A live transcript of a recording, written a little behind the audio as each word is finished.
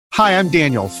Hi, I'm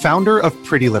Daniel, founder of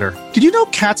Pretty Litter. Did you know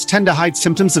cats tend to hide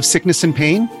symptoms of sickness and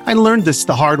pain? I learned this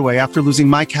the hard way after losing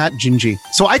my cat, Gingy.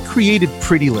 So I created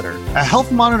Pretty Litter, a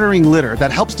health monitoring litter that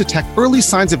helps detect early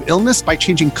signs of illness by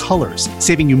changing colors,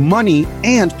 saving you money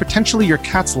and potentially your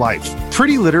cat's life.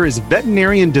 Pretty Litter is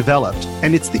veterinarian developed,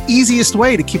 and it's the easiest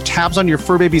way to keep tabs on your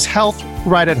fur baby's health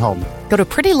right at home. Go to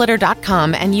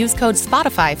prettylitter.com and use code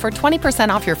SPOTIFY for 20%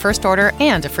 off your first order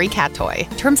and a free cat toy.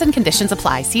 Terms and conditions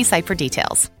apply. See site for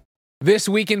details. This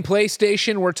week in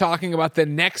PlayStation, we're talking about the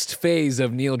next phase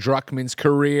of Neil Druckmann's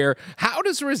career. How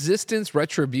does Resistance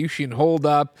Retribution hold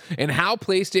up? And how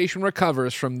PlayStation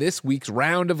recovers from this week's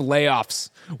round of layoffs.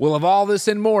 We'll have all this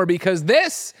and more because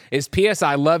this is PS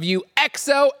I Love You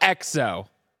XOXO.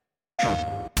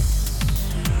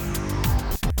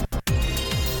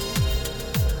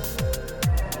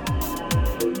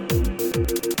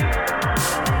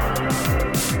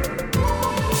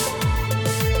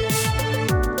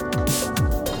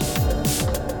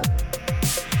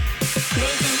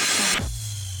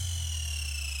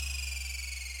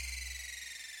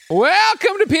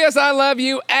 Welcome to PS I Love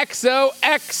You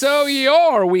XOXO,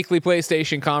 your weekly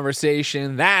PlayStation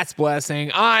conversation. That's Blessing.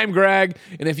 I'm Greg.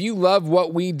 And if you love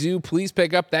what we do, please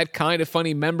pick up that Kind of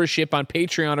Funny membership on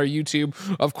Patreon or YouTube.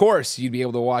 Of course, you'd be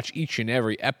able to watch each and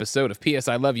every episode of PS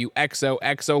I Love You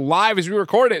XOXO live as we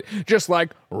record it, just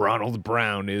like Ronald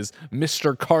Brown is,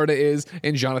 Mr. Carta is,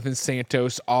 and Jonathan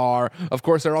Santos are. Of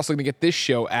course, they're also going to get this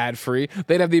show ad-free.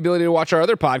 They'd have the ability to watch our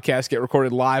other podcasts get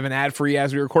recorded live and ad-free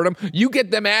as we record them. You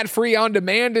get them ad-free on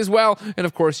demand as well. And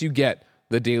of course, you get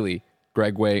the daily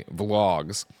Greg Way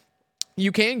vlogs.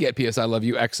 You can get PS I Love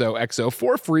You XOXO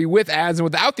for free with ads and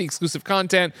without the exclusive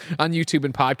content on YouTube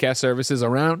and podcast services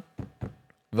around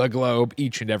the globe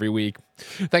each and every week.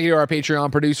 Thank you to our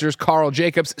Patreon producers, Carl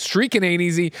Jacobs, Streakin' Ain't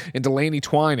Easy, and Delaney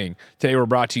Twining. Today we're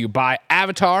brought to you by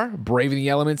Avatar, Braving the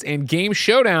Elements, and Game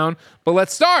Showdown. But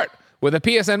let's start with a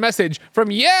PSN message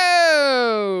from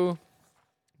Yo!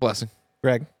 Blessing.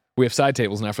 Greg. We have side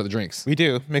tables now for the drinks. We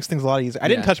do. Makes things a lot easier. I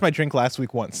didn't touch my drink last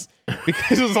week once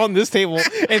because it was on this table.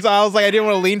 And so I was like, I didn't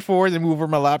want to lean forward and move over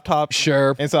my laptop.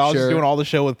 Sure. And so I was just doing all the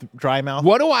show with dry mouth.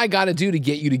 What do I got to do to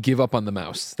get you to give up on the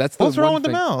mouse? That's the What's wrong with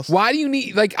thing. the mouse? Why do you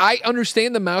need, like, I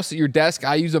understand the mouse at your desk.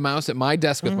 I use a mouse at my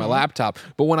desk with my laptop.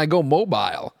 But when I go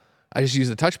mobile, I just use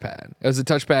the touchpad. Is the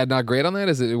touchpad not great on that?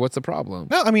 What's the problem?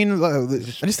 No, I mean, I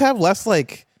just have less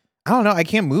I don't know. I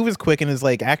can't move as quick and as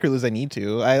accurate as I need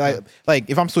to. I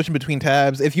if I'm switching between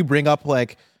tabs, if you bring up I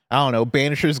don't know,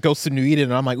 Banisher's Ghost of New Eden,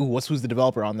 and I'm like, ooh, who's the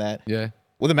developer on that? Yeah.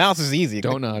 Well, the mouse is easy.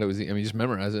 Don't know how it was. I mean, just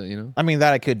memorize it, I mean,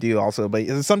 that I could do also, but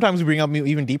sometimes we bring up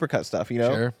even deeper cut stuff,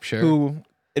 Sure. Who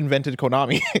invented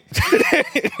Konami?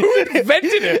 Who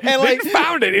invented it? And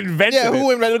found it, invented it. Yeah,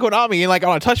 who invented Konami? And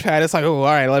on a touchpad, it's like, oh, all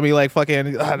right, let me now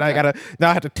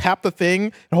I have to tap the thing,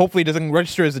 and hopefully it doesn't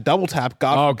register as a double tap.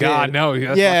 God, no.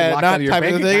 Yeah, not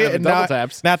typing the thing, and double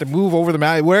taps. Not to move over the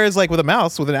mouse. Whereas with a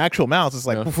mouse, with an actual mouse, it's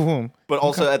like, boom. But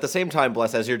also at the same time,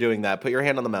 Bless, as you're doing that, put your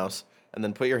hand on the mouse and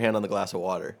then put your hand on the glass of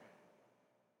water.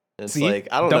 It's I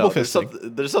don't know. There's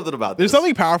something about this. There's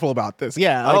something powerful about this.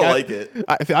 Yeah. I don't like it.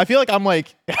 I feel like I'm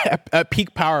at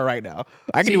peak power right now.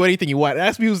 I can do anything you want.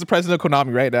 Ask me who's the president of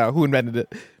Konami right now. Who invented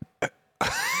it?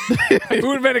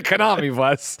 Who invented Konami,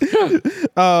 Bless?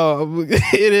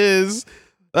 It is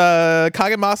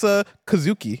Kagemasa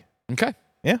Kazuki. Okay.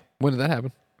 Yeah. When did that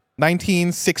happen?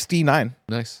 1969.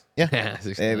 Nice. Yeah.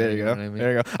 Hey, there you go.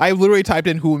 There you go. I literally typed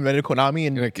in who invented Konami,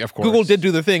 and of course. Google did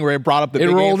do the thing where it brought up the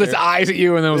It rolled its eyes at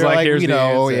you and then was like, here's the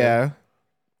answer. Yeah.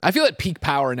 I feel at peak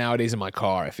power nowadays in my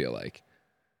car, I feel like.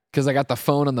 Because I got the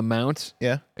phone on the mount.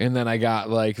 Yeah. And then I got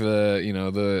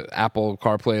the Apple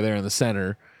CarPlay there in the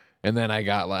center. And then and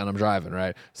I'm driving,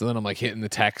 right? So then I'm hitting the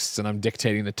texts and I'm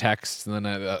dictating the texts. And then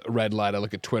at a red light, I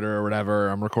look at Twitter or whatever.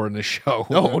 I'm recording a show.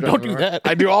 No, don't do that.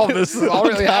 I do all of this. This all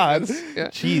really happens. Yeah.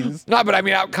 Jeez. No, but I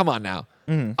mean, come on now.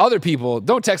 Other people,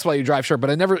 don't text while you drive, sure, but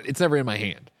it's never in my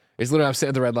hand. It's literally, I'm sitting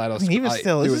at the red light. Even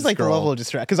still, this is the level of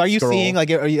distraction. Because are you seeing, are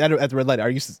you at the red light?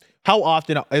 How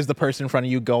often is the person in front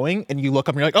of you going and you look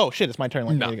up and you're like, oh shit, it's my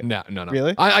turn? No.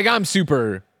 Really?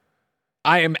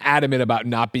 I am adamant about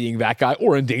not being that guy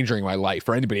or endangering my life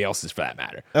or anybody else's for that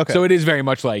matter. Okay. So it is very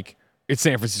much it's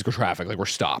San Francisco traffic. We're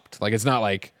stopped. It's not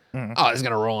oh, it's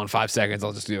gonna roll in 5 seconds.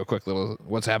 I'll just do a quick little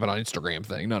what's happened on Instagram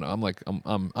thing. No.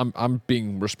 I'm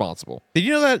being responsible. Did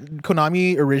you know that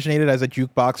Konami originated as a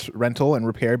jukebox rental and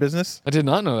repair business? I did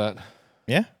not know that.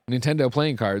 Yeah. Nintendo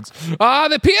playing cards.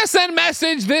 The PSN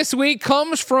message this week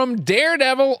comes from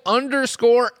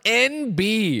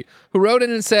Daredevil_NB, who wrote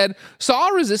in and said, saw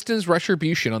Resistance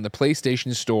Retribution on the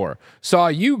PlayStation Store. Saw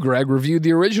you, Greg, reviewed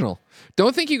the original.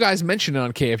 Don't think you guys mentioned it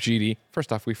on KFGD.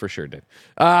 First off, we for sure did.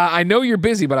 I know you're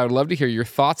busy, but I would love to hear your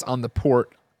thoughts on the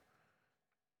port.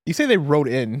 You say they wrote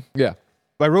in. Yeah.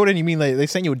 By wrote in, you mean they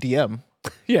sent you a DM.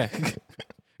 Yeah.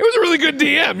 It was a really good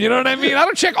DM, you know what I mean? I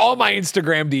don't check all my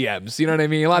Instagram DMs, you know what I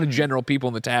mean? A lot of general people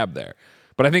in the tab there.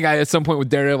 But I think at some point with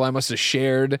Daredevil, I must have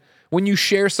shared. When you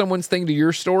share someone's thing to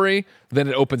your story, then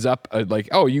it opens up they're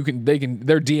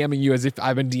DMing you as if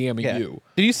I've been DMing you.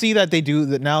 Did you see that they do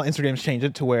that now? Instagram's changed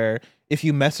it to where if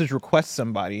you message request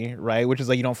somebody, right, which is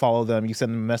like you don't follow them, you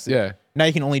send them a message. Yeah. Now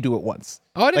you can only do it once.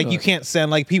 Oh, I didn't like know you that. can't send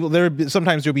like people.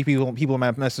 Sometimes there'll be people in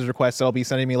my message requests that'll be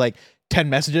sending me like 10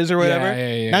 messages or whatever.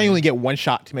 Yeah, now you only get one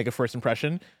shot to make a first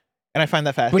impression, and I find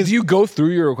that fast. But do you go through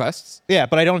your requests? Yeah,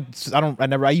 but I never. That's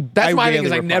my thing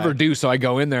is I reply. never do. So I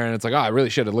go in there and it's like, oh, I really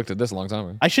should have looked at this a long time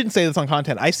ago. I shouldn't say this on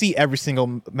content. I see every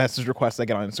single message request I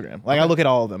get on Instagram. Like I look at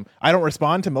all of them. I don't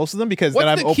respond to most of them because then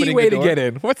I'm opening the door. What's the key way to get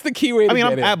in? What's the key way to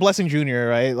get in? I'm at Blessing Junior,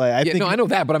 right? Like I think. No, I know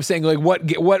that, but I'm saying like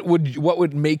what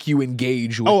would make you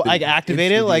engage with like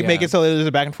activate it, like make it so that there's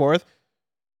a back and forth.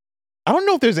 I don't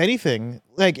know if there's anything.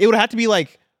 Like it would have to be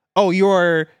like, oh,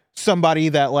 you're somebody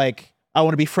that like I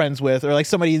want to be friends with, or like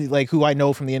somebody like who I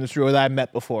know from the industry or that I've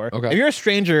met before. Okay. If you're a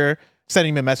stranger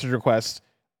sending me a message request,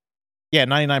 yeah,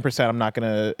 99% I'm not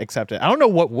gonna accept it. I don't know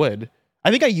what would. I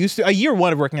think I used to. Year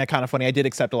one of working at Kind of Funny, I did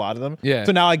accept a lot of them. Yeah.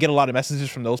 So now I get a lot of messages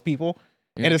from those people.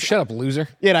 Yeah, and it's shut up, loser.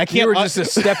 Yeah, and I can't. You were just a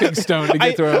stepping stone to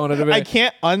get to where I wanted to be. I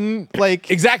can't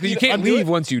exactly. You can't leave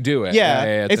once you do it.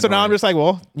 Yeah. And so now I'm just like,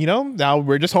 well, now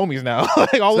we're just homies now.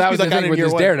 Like all so that was the I got thing with in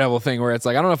this year Daredevil thing, where it's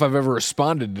like I don't know if I've ever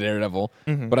responded to Daredevil,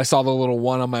 but I saw the little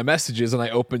one on my messages and I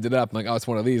opened it up. I'm like, oh, it's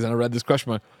one of these, and I read this question.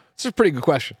 I'm like, this is a pretty good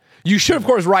question. You should, of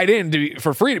course, write in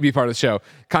for free to be part of the show.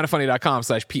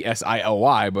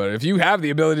 kindoffunny.com/PSILY. But if you have the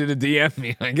ability to DM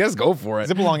me, I guess go for it.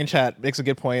 Zip along in chat makes a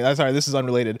good point. I'm sorry, this is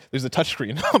unrelated. There's a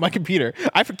touchscreen on my computer.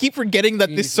 I keep forgetting that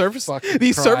these surfaces are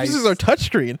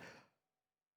touchscreen.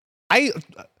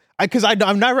 Because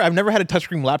I've never had a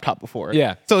touchscreen laptop before.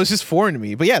 Yeah. So it's just foreign to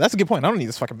me. But yeah, that's a good point. I don't need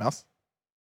this fucking mouse.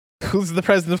 Who's the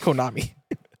president of Konami?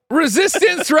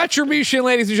 Resistance Retribution,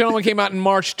 ladies and gentlemen, came out in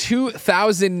March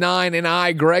 2009,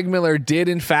 and Greg Miller, did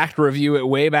in fact review it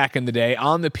way back in the day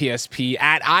on the PSP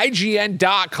at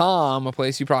IGN.com, a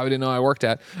place you probably didn't know I worked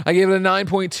at. I gave it a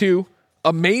 9.2,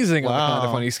 amazing on the Kind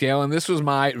of Funny scale, and this was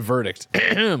my verdict.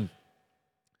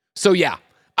 So yeah,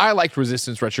 I liked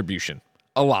Resistance Retribution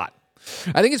a lot.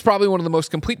 I think it's probably one of the most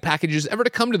complete packages ever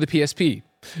to come to the PSP.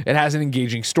 It has an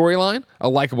engaging storyline, a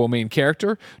likable main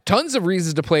character, tons of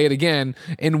reasons to play it again,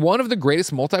 and one of the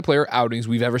greatest multiplayer outings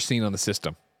we've ever seen on the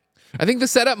system. I think the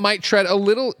setup might tread a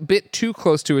little bit too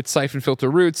close to its Siphon Filter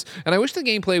roots, and I wish the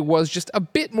gameplay was just a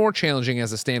bit more challenging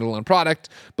as a standalone product,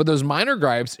 but those minor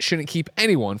gripes shouldn't keep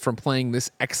anyone from playing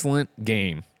this excellent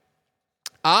game.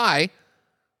 I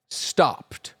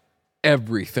stopped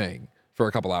everything for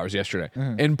a couple hours yesterday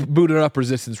and booted up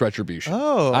Resistance Retribution.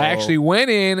 Oh. I actually went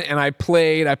in and I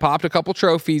played. I popped a couple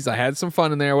trophies. I had some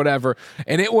fun in there, whatever.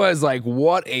 And it was like,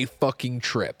 what a fucking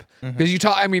trip. Because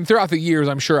throughout the years,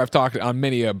 I'm sure I've talked on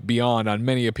many a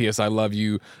PS I Love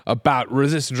You about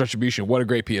Resistance Retribution. What a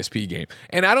great PSP game.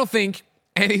 And I don't think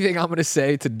anything I'm going to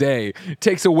say today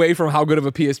takes away from how good of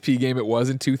a PSP game it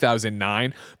was in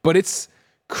 2009, but it's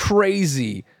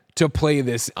crazy to play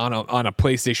this on a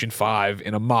PlayStation 5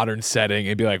 in a modern setting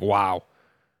and be like, wow.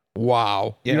 Yeah.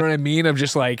 You know what I mean? I'm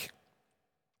just like,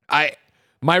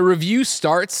 my review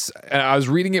starts, and I was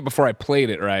reading it before I played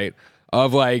it, right?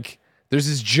 Of like, there's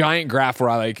this giant graph where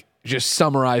I like just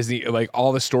summarize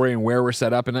all the story and where we're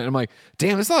set up. And I'm like,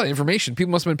 damn, that's a lot of information. People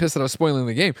must have been pissed that I was spoiling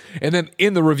the game. And then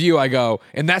in the review, I go,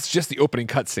 and that's just the opening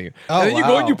cutscene. And then you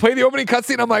go and you play the opening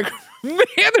cutscene. I'm like, man,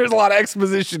 there's a lot of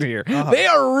exposition here. They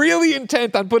are really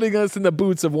intent on putting us in the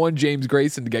boots of one James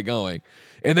Grayson to get going.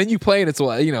 And then you play and it's,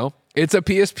 it's a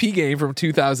PSP game from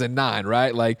 2009,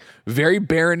 right? Like very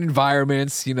barren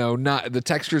environments, not the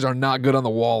textures are not good on the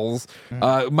walls.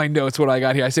 My notes, what I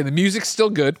got here, I say the music's still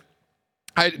good.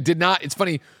 It's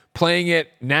funny, playing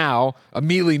it now,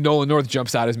 immediately Nolan North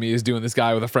jumps out as me as doing this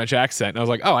guy with a French accent. And I was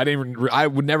like, oh, I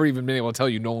would never even been able to tell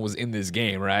you Nolan was in this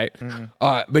game, right?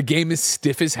 The game is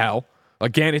stiff as hell.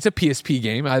 Again, it's a PSP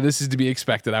game. This is to be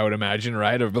expected, I would imagine,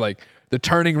 right? Of like the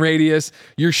turning radius.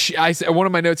 One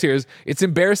of my notes here is, it's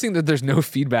embarrassing that there's no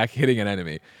feedback hitting an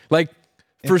enemy. Like,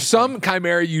 for some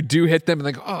Chimera, you do hit them and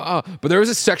like, but there was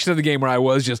a section of the game where I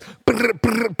was just,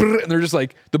 and and they're just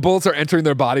like the bullets are entering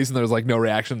their bodies and there's like no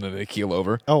reaction, then they keel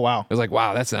over. Oh wow. I was like,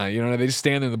 wow, that's not, they just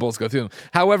stand there and the bullets go through them.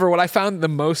 However, what I found the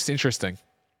most interesting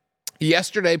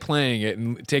yesterday playing it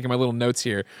and taking my little notes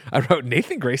here, I wrote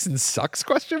Nathan Grayson sucks ?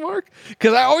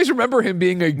 Because I always remember him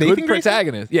being a good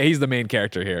protagonist. Yeah, he's the main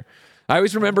character here. I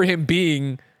always remember him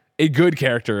being a good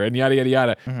character and yada yada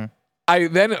yada. Mm-hmm. I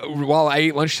then, while I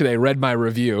ate lunch today, read my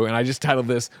review and I just titled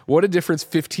this, "What a Difference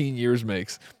 15 Years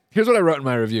Makes." Here's what I wrote in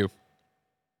my review.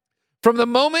 From the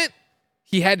moment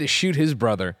he had to shoot his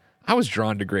brother, I was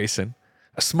drawn to Grayson.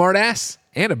 A smartass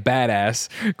and a badass.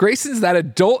 Grayson's that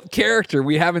adult character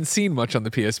we haven't seen much on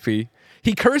the PSP.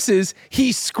 He curses,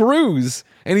 he screws,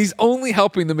 and he's only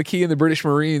helping the Maquis and the British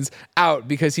Marines out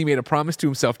because he made a promise to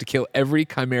himself to kill every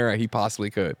chimera he possibly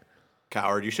could.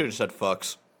 Coward, you should have said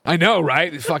fucks. I know,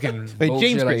 right? It's fucking Wait,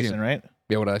 James Grayson, right?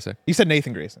 Yeah, what did I say? You said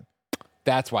Nathan Grayson.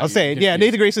 That's why. I'll say, yeah,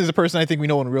 Nathan Grayson is a person I think we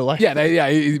know in real life. Yeah,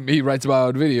 he writes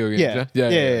about video games.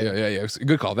 Yeah.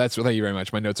 Good call. Thank you very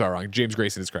much. My notes are wrong. James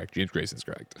Grayson is correct.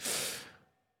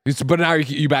 But now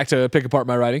you back to pick apart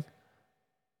my writing?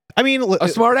 I mean, a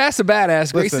smart ass, a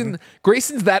badass.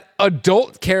 Grayson's that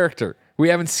adult character we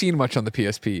haven't seen much on the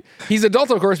PSP. He's adult,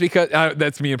 of course, because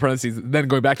that's me in parentheses. Then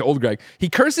going back to old Greg, he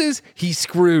curses, he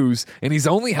screws, and he's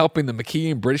only helping the Maquis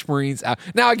and British Marines out.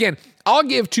 Now, again, I'll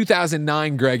give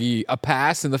 2009 Greggy a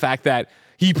pass in the fact that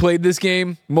he played this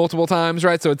game multiple times,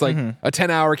 right? So it's like a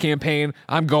 10-hour campaign.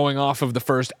 I'm going off of the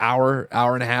first hour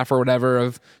and a half or whatever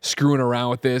of screwing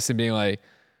around with this and being like,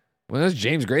 well, this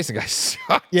James Grayson guy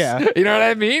sucks. Yeah. You know what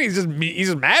I mean? He's just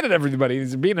mad at everybody.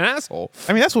 He's being an asshole.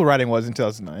 I mean, that's what writing was in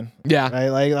 2009. Yeah.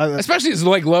 Right? Especially as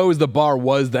low as the bar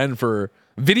was then for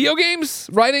video games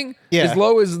writing. Yeah. As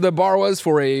low as the bar was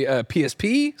for a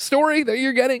PSP story that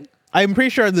you're getting. I'm pretty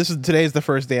sure today is the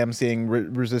first day I'm seeing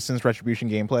Resistance Retribution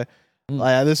gameplay.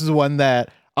 This is one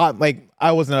that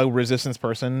I wasn't a Resistance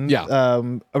person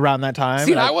around that time.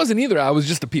 See, I wasn't either. I was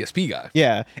just a PSP guy.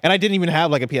 Yeah, and I didn't even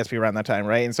have like a PSP around that time,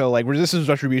 right? And so like Resistance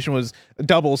Retribution was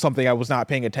double something I was not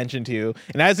paying attention to.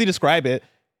 And as they describe it,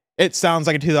 it sounds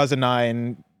like a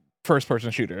 2009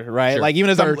 first-person shooter, right? Sure. Like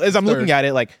even as I'm looking at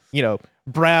it, like,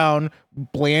 brown,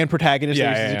 bland protagonist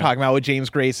you're talking about with James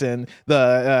Grayson,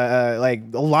 the like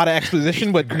a lot of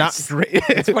exposition, but not great.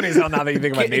 It's funny now that you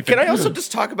think about Nathan. Can I also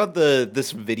just talk about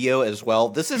this video as well?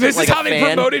 This is how they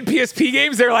promoted PSP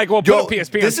games. They're like, well, put a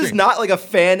PSP. This is not like a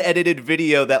fan edited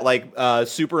video that like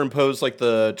superimposed like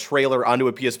the trailer onto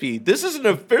a PSP. This is an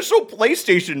official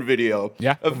PlayStation video.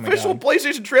 Yeah, official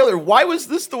PlayStation trailer. Why was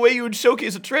this the way you would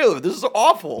showcase a trailer? This is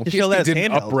awful. The PSP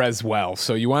didn't up-res well,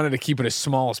 so you wanted to keep it as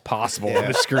small as possible on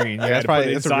the screen. That's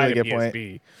a really good point.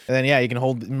 And then you can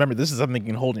hold. Remember, this is something you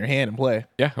can hold in your hand and play.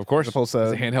 Yeah, of course. As opposed to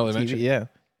it's a handheld adventure. Yeah,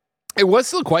 it was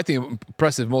still quite the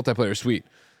impressive multiplayer suite.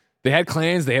 They had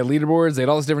clans, they had leaderboards, they had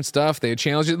all this different stuff. They had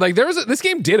challenges. Like this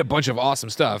game did a bunch of awesome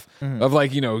stuff. Of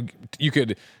like you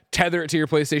could tether it to your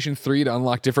PlayStation 3 to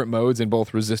unlock different modes in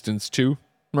both Resistance 2,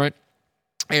 right,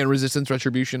 and Resistance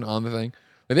Retribution on the thing.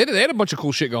 They had a bunch of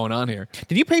cool shit going on here.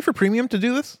 Did you pay for premium to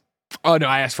do this? Oh no,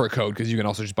 I asked for a code because you can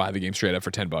also just buy the game straight up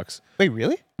for $10. Wait,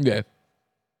 really? Yeah.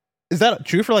 Is that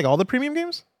true for like all the premium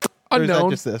games? Unknown.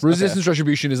 Just this? Resistance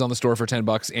Retribution is on the store for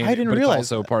 $10, and I didn't realize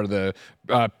it's also part of the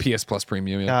PS Plus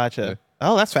Premium. Yeah. Gotcha. Yeah.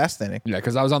 Oh, that's fascinating. Yeah,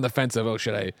 because I was on the fence of,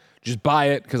 should I just buy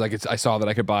it because I saw that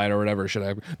I could buy it or whatever? Should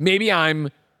I? Maybe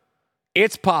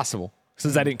it's possible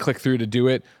since I didn't click through to do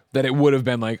it that it would have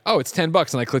been like, oh, it's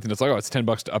 $10, and I clicked and it's like, oh, it's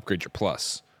 $10 to upgrade your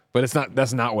Plus, but it's not.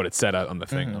 That's not what it said on the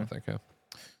thing. I don't think. Yeah.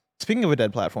 Speaking of a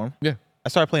dead platform, yeah, I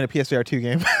started playing a PSVR 2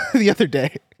 game the other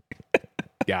day.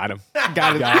 Got him.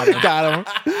 Got him.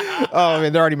 Oh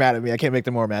man, they're already mad at me. I can't make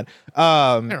them more mad.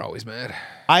 They're always mad.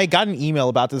 I got an email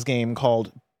about this game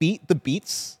called Beat the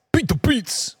Beats. Beat the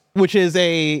Beats, which is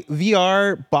a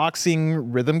VR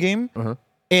boxing rhythm game.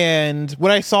 And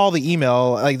when I saw the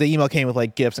email, like the email came with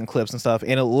like GIFs and clips and stuff,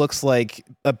 and it looks like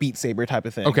a Beat Saber type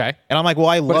of thing. Okay. And I'm like, well,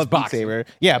 I love Beat Saber.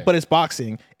 Yeah, but it's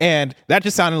boxing. And that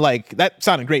just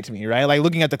sounded great to me, right? Like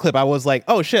looking at the clip, I was like,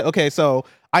 oh shit, okay, so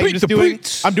I'm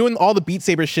doing all the Beat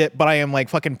Saber shit, but I am like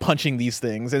fucking punching these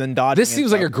things and then dodging. This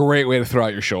seems like a great way to throw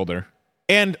out your shoulder.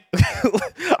 And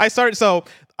I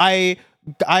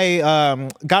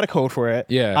got a code for it.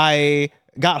 Yeah. I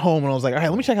got home and I was like, all right,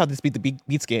 let me check out this Beat the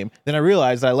Beats game. Then I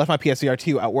realized that I left my PSVR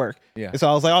 2 at work. Yeah. And so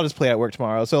I was like, I'll just play it at work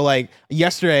tomorrow. So like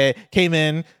yesterday, came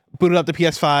in, booted up the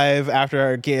PS5 after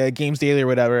our Games Daily or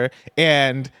whatever,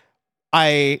 and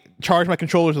I charged my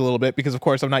controllers a little bit because, of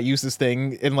course, I've not used this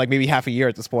thing in like maybe half a year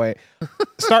at this point.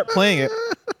 Start playing it.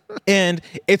 And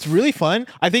it's really fun.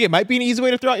 I think it might be an easy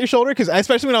way to throw out your shoulder because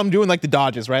especially when I'm doing like the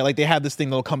dodges, right? Like they have this thing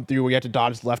that'll come through where you have to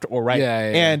dodge left or right. Yeah.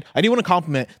 And I do want to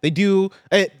compliment. They do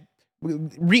it.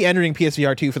 re-entering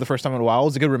PSVR 2 for the first time in a while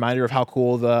is a good reminder of how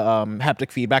cool the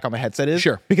haptic feedback on the headset is.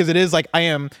 Sure. Because it is like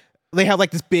they have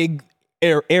like this big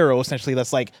arrow essentially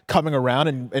that's like coming around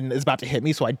and is about to hit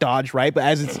me, so I dodge right, but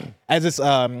as it's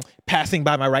passing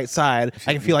by my right side,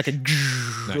 I can feel like a nice.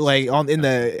 Like in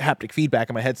the haptic feedback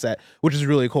on my headset, which is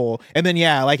really cool. And then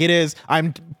like it is,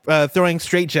 I'm throwing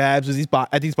straight jabs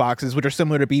at these boxes, which are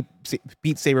similar to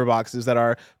Beat Saber boxes that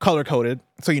are color coded,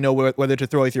 so you know whether to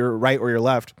throw with your right or your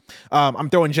left. I'm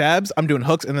throwing jabs, I'm doing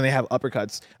hooks, and then they have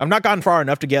uppercuts. I've not gotten far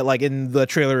enough to get like in the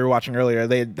trailer we were watching earlier,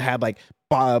 they had like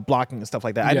blocking and stuff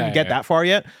like that. I didn't get that far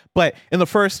yet, but in the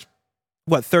first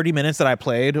 30 minutes that I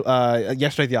played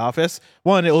yesterday at the office,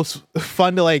 it was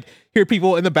fun to like hear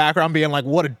people in the background being like,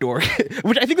 what a dork,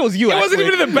 which I think it was you. It wasn't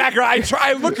even in the background.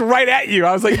 I looked right at you.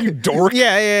 I was like, you dork.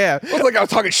 Yeah. It was like I was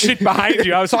talking shit behind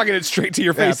you. I was talking it straight to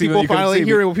your face. People finally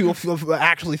hearing what people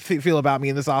actually feel about me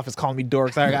in this office, calling me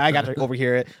dorks. I got to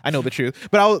overhear it. I know the truth,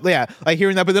 but like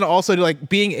hearing that, but then also like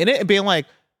being in it and being like,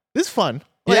 this is fun.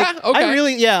 Like,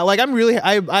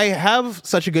 I have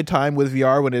such a good time with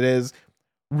VR when it is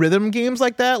rhythm games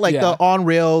like that, like the on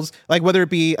rails, like whether it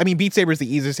be, Beat Saber is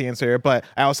the easiest answer, but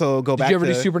I also go back to... Did you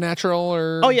ever do Supernatural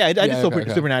or... Oh yeah, I did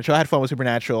Supernatural. I had fun with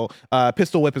Supernatural.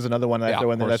 Pistol Whip is another one that I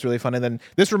throw in there that's really fun. And then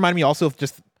this reminded me also of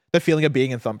just the feeling of being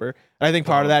in Thumper. And I think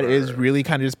part of that is really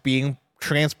kind of just being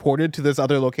transported to this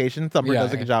other location. Thumper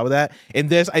does a good job of that. In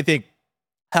this, I think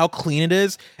how clean it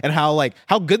is and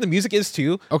how good the music is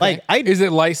too. Okay. Is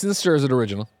it licensed or is it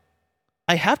original?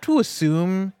 I have to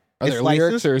assume Are there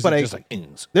lyrics or is it just like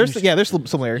ings? There's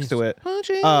some lyrics to it.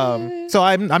 So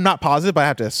I'm not positive, but I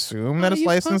have to assume that it's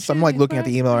licensed. I'm like looking at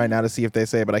the email right now to see if they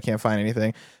say, but I can't find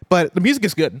anything. But the music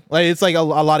is good. Like it's like a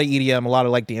lot of EDM, a lot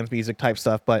of like dance music type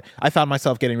stuff. But I found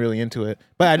myself getting really into it.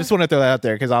 But I just want to throw that out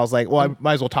there because I was like, well, I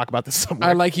might as well talk about this somewhere.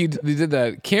 I like you did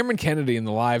that. Cameron Kennedy in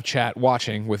the live chat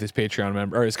watching with his Patreon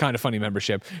member or his Kind of Funny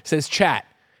membership says, "Chat,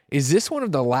 is this one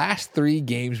of the last 3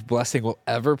 games Blessing will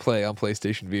ever play on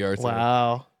PlayStation VR?"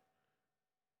 Wow.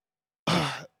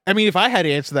 I mean, if I had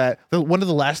to answer that, one of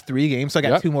the last 3 games, so I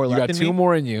got 2 more left. You got 2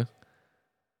 more in you.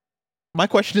 My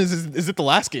question is it the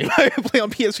last game I play on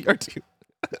PSVR 2?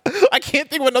 I can't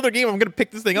think of another game I'm going to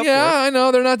pick this thing up for. Yeah, I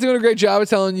know. They're not doing a great job of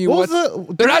telling you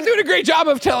they're not doing a great job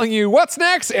of telling you what's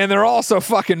next, and they're also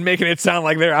fucking making it sound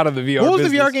like they're out of the VR What was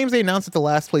business. the VR games they announced at the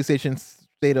last PlayStation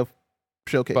State of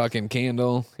Showcase? Fucking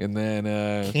Candle, and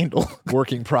then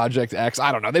Working Project X.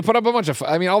 I don't know. They put up a bunch of...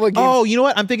 all the games... Oh, you know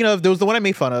what? I'm thinking of... There was the one I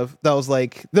made fun of that was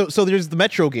like... So there's the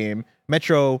Metro game.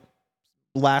 Metro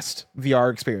last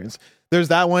VR experience. There's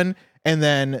that one, and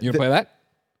then... You gonna play that?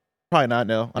 Probably not,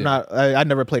 no. I'm not... I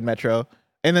never played Metro.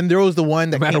 And then there was the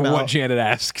one that came out... No matter what Janet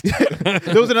asked.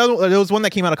 There was one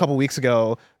that came out a couple weeks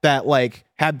ago that like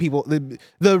had people...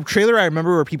 The trailer I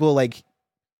remember were people like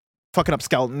fucking up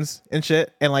skeletons and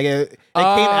shit, and like it came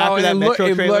after that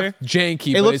Metro trailer. It looked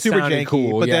janky. It looked super janky,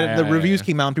 cool. But then the reviews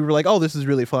came out, and people were like, "Oh, this is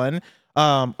really fun."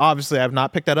 Obviously, I've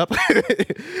not picked that up,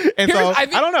 and I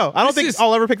don't know. I don't think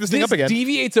I'll ever pick this thing up again. This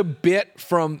deviates a bit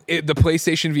from the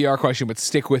PlayStation VR question, but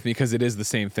stick with me because it is the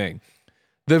same thing.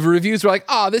 The reviews were like,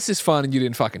 "Oh, this is fun," and you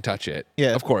didn't fucking touch it.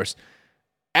 Yeah, of course.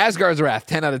 Asgard's Wrath,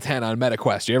 10 out of 10 on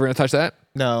MetaQuest. You ever gonna touch that?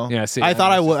 No. Yeah. See, I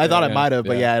thought I would. I thought I might have,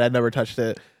 but yeah, I never touched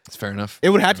it. It's fair enough.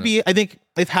 It would have to be. I think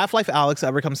if Half-Life Alyx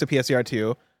ever comes to PSVR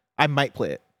 2, I might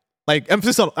play it. Like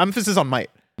emphasis on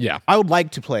might. Yeah, I would like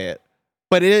to play it,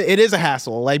 but it is a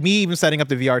hassle. Like me even setting up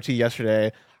the VR2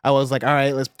 yesterday, I was like, all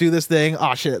right, let's do this thing.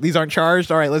 Oh shit, these aren't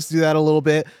charged. All right, let's do that a little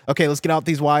bit. Okay, let's get out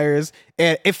these wires.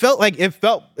 And it felt like a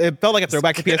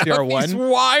throwback to PSVR 1. These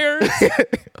wires.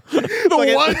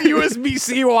 The one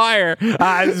USB-C wire.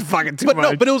 This is fucking too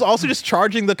much. But it was also just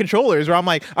charging the controllers where I'm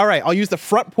like, all right, I'll use the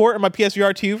front port of my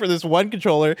PSVR 2 for this one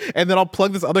controller, and then I'll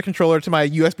plug this other controller to my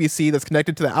USB-C that's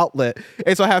connected to the outlet.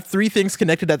 And so I have 3 things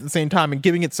connected at the same time and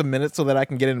giving it some minutes so that I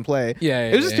can get it in play.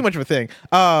 It was just too much of a thing.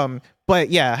 But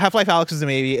yeah, Half-Life Alyx is a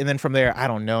maybe, and then from there, I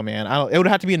don't know, man. It would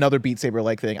have to be another Beat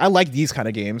Saber-like thing. I like these kind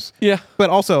of games. Yeah.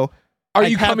 But also... Are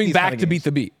you coming back to beat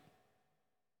the beat?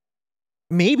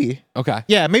 Maybe. Okay.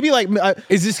 Yeah, maybe like...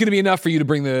 is this going to be enough for you to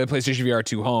bring the PlayStation VR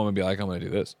 2 home and be like, I'm going to do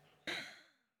this?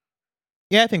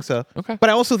 Yeah, I think so. Okay. But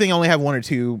I also think I only have 1 or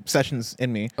 2 sessions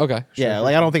in me. Okay.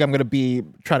 I don't think I'm going to be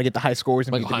trying to get the high scores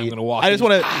and like, beat the beat. I'm going to walk. I just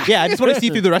want to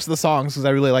see through the rest of the songs because I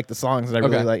really like the songs and I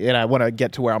really like, and I want to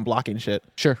get to where I'm blocking shit.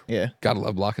 Sure. Yeah. Gotta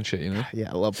love blocking shit, you know? Yeah,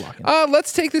 I love blocking.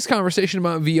 Let's take this conversation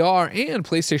about VR and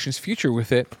PlayStation's future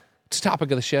with it. It's the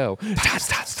topic of the show.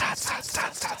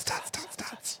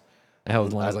 I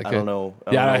held the lines like I don't know.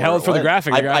 I held for the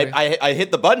graphic. I hit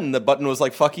the button. The button was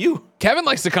like, fuck you. Kevin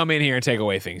likes to come in here and take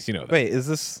away things. You know that. Wait, is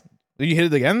this Did you hit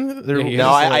it again? No,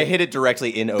 I hit it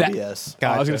directly in OBS.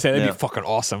 I was going to say, that'd be fucking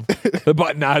awesome. The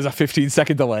button now has a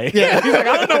 15-second delay. Yeah. He's like,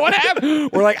 I don't know what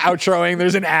happened. We're like outroing.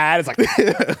 There's an ad. It's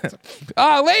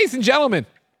like, ladies and gentlemen,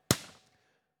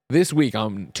 this week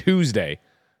on Tuesday,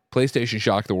 PlayStation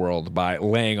shocked the world by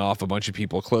laying off a bunch of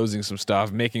people, closing some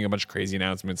stuff, making a bunch of crazy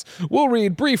announcements. We'll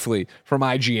read briefly from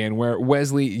IGN, where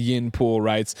Wesley Yin-Pool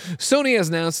writes, Sony has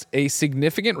announced a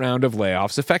significant round of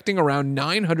layoffs affecting around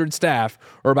 900 staff,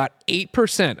 or about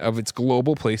 8% of its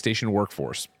global PlayStation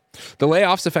workforce. The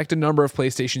layoffs affect a number of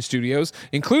PlayStation studios,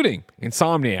 including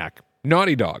Insomniac,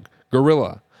 Naughty Dog,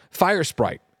 Guerrilla,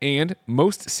 Firesprite, and,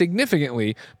 most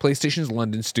significantly, PlayStation's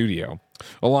London studio.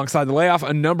 Alongside the layoff,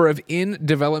 a number of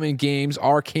in-development games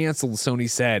are canceled, Sony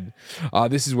said.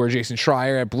 This is where Jason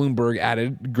Schreier at Bloomberg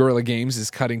added Guerrilla Games is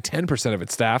cutting 10% of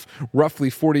its staff, roughly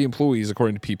 40 employees,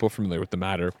 according to people familiar with the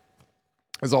matter.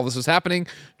 As all this was happening,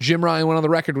 Jim Ryan went on the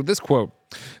record with this quote: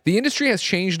 "The industry has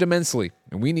changed immensely,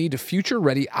 and we need to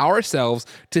future-ready ourselves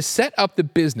to set up the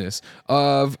business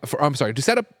to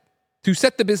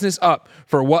set the business up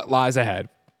for what lies ahead.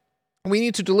 We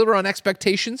need to deliver on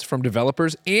expectations from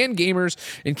developers and gamers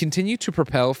and continue to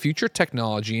propel future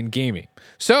technology in gaming.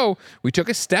 So, we took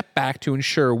a step back to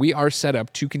ensure we are set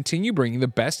up to continue bringing the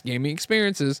best gaming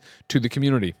experiences to the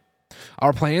community.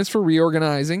 Our plans for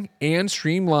reorganizing and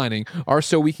streamlining are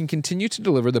so we can continue to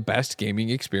deliver the best gaming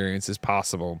experiences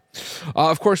possible."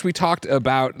 Of course, we talked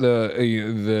about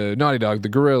the Naughty Dog, the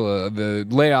Guerrilla, the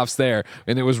layoffs there,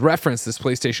 and it was referenced this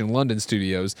PlayStation London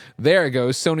Studios. There it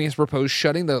goes. Sony has proposed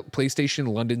shutting the PlayStation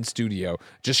London Studio,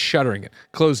 just shuttering it,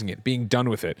 closing it, being done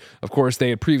with it. Of course,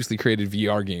 they had previously created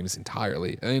VR games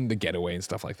entirely, and the Getaway and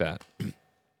stuff like that.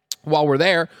 While we're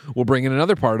there, we'll bring in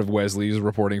another part of Wesley's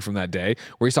reporting from that day,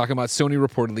 where he's talking about Sony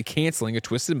reportedly canceling a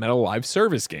Twisted Metal live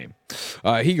service game.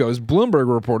 He goes,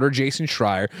 Bloomberg reporter Jason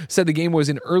Schreier said the game was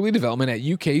in early development at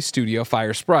UK studio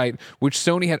Firesprite, which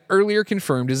Sony had earlier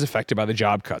confirmed is affected by the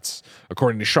job cuts.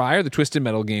 According to Schreier, the Twisted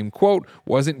Metal game, quote,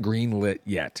 wasn't greenlit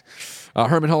yet.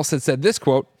 Herman Hulst said this,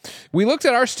 quote, "We looked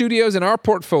at our studios and our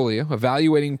portfolio,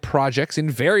 evaluating projects in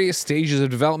various stages of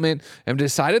development, and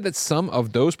decided that some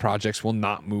of those projects will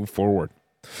not move forward.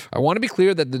 I want to be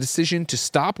clear that the decision to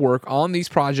stop work on these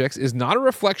projects is not a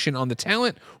reflection on the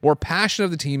talent or passion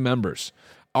of the team members.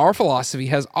 Our philosophy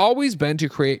has always been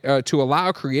to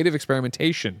allow creative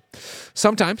experimentation.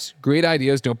 Sometimes great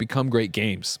ideas don't become great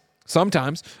games.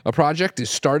 Sometimes a project is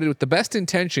started with the best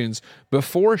intentions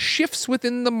before shifts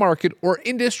within the market or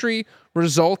industry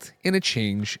result in a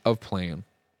change of plan."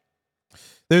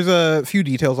 There's a few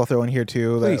details I'll throw in here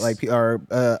too that Please. are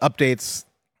updates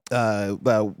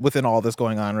within all this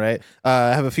going on, right?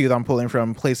 I have a few that I'm pulling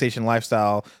from PlayStation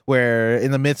Lifestyle, where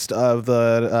in the midst of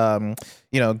the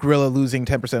Guerrilla losing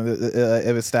 10%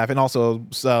 of its staff, and also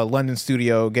London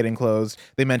studio getting closed,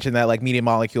 they mentioned that like Media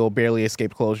Molecule barely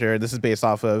escaped closure. This is based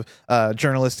off of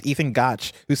journalist Ethan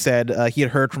Gotch, who said he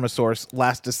had heard from a source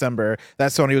last December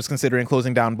that Sony was considering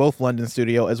closing down both London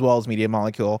studio as well as Media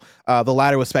Molecule. The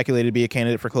latter was speculated to be a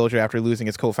candidate for closure after losing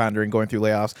its co-founder and going through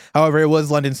layoffs. However, it was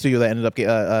London studio that ended up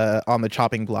on the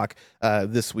chopping block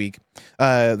this week.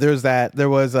 There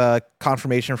was a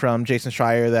confirmation from Jason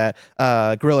Schreier that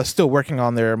Guerrilla is still working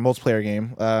on their multiplayer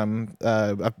game.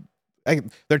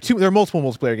 There are multiple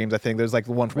multiplayer games. I think there's like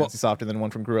the one from NCSoft and then one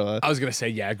from Guerrilla. I was gonna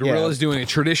say, Guerrilla's doing a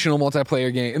traditional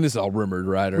multiplayer game, and this is all rumored,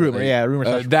 right?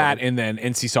 Rumor. That, and then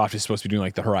NCSoft is supposed to be doing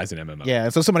like the Horizon MMO. Yeah,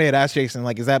 and so somebody had asked Jason,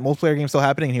 like, is that multiplayer game still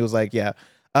happening? And he was like, yeah.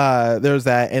 There's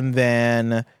that, and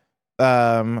then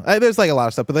there's like a lot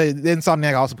of stuff. But the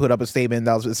Insomniac also put up a statement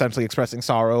that was essentially expressing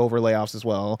sorrow over layoffs as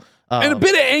well, and a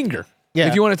bit of anger. Yeah.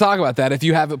 If you want to talk about that, if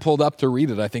you have it pulled up to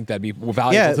read it, I think that'd be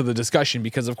valuable to the discussion,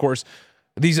 because, of course,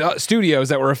 these studios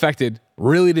that were affected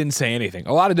really didn't say anything.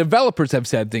 A lot of developers have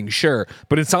said things, sure,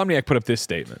 but Insomniac put up this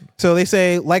statement. So they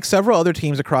say, like several other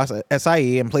teams across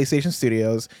SIE and PlayStation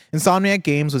Studios, Insomniac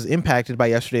Games was impacted by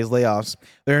yesterday's layoffs.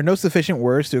 There are no sufficient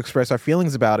words to express our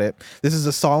feelings about it. This is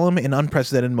a solemn and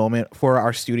unprecedented moment for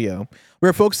our studio.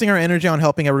 We're focusing our energy on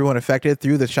helping everyone affected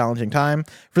through this challenging time.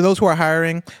 For those who are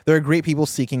hiring, there are great people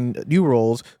seeking new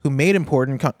roles who made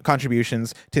important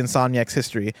contributions to Insomniac's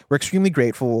history. We're extremely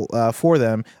grateful for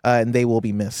them, and they will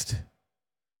be missed.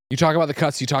 You talk about the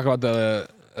cuts, you talk about the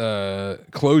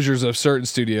closures of certain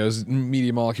studios.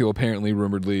 Media Molecule apparently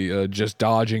rumoredly just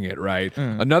dodging it, right?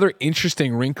 Another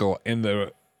interesting wrinkle in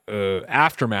the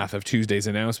aftermath of Tuesday's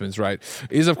announcements, right,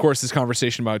 is of course this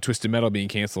conversation about Twisted Metal being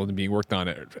canceled and being worked on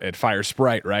at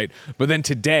Firesprite, right? But then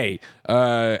today,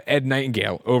 Ed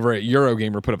Nightingale over at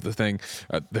Eurogamer put up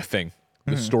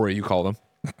the story, you call them.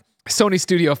 Sony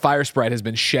studio Firesprite has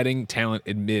been shedding talent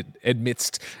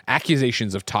amidst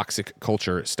accusations of toxic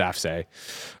culture, staff say.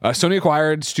 Sony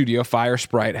acquired studio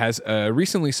Firesprite has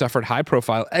recently suffered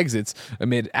high-profile exits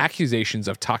amid accusations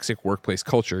of toxic workplace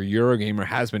culture, Eurogamer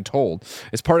has been told,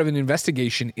 as part of an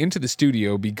investigation into the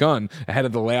studio begun ahead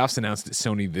of the layoffs announced at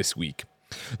Sony this week.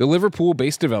 The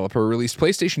Liverpool-based developer released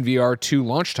PlayStation VR 2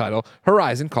 launch title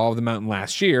Horizon Call of the Mountain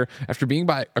last year after being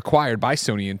acquired by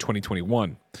Sony in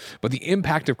 2021. But the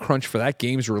impact of crunch for that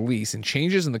game's release and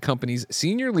changes in the company's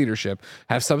senior leadership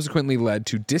have subsequently led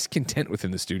to discontent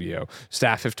within the studio,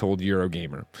 staff have told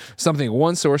Eurogamer, something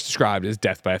one source described as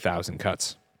death by 1,000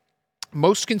 cuts.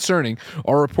 Most concerning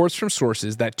are reports from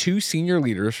sources that 2 senior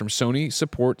leaders from Sony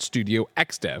support studio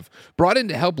XDev, brought in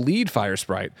to help lead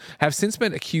Firesprite, have since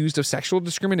been accused of sexual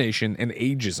discrimination and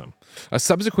ageism. A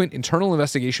subsequent internal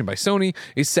investigation by Sony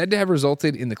is said to have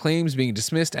resulted in the claims being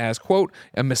dismissed as, quote,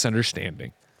 a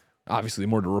misunderstanding. Obviously,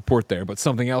 more to report there, but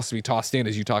something else to be tossed in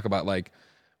as you talk about, like,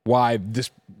 why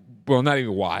this, well, not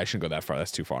even why, I shouldn't go that far,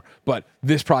 that's too far, but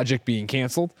this project being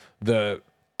canceled,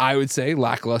 I would say,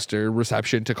 lackluster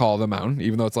reception to Call of the Mountain,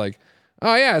 even though it's like,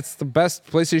 oh yeah, it's the best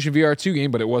PlayStation VR 2 game,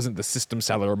 but it wasn't the system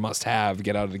seller must have,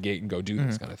 get out of the gate and go do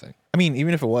this kind of thing. I mean,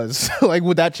 even if it was, like,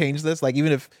 would that change this? Like,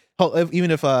 even if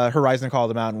Horizon Call of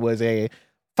the Mountain was a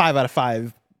 5 out of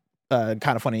 5 kind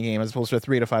of funny game as opposed to a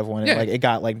 3 out of 5 one, like it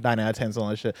got like 9 out of 10s and all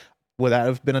that shit, would that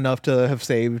have been enough to have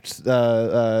saved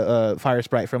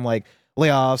Firesprite from like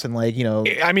layoffs and like, you know?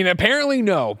 I mean, apparently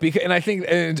no, because, and I think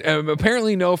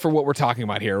apparently no for what we're talking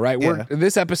about here, right? Yeah.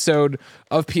 This episode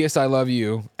of PS I Love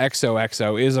You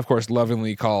XOXO is of course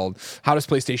lovingly called How Does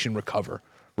PlayStation Recover,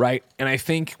 right? And I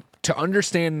think to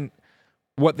understand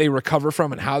what they recover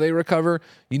from and how they recover,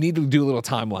 you need to do a little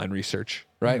timeline research,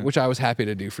 right? Which I was happy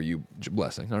to do for you,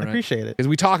 Blessing. All right, I appreciate it. Because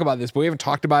we talk about this, but we haven't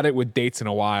talked about it with dates in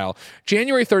a while.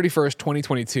 January 31st,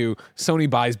 2022, Sony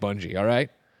buys Bungie, all right?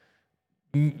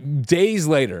 Days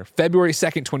later, February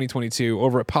 2nd, 2022,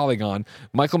 over at Polygon,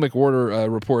 Michael McWhorter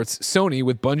reports Sony,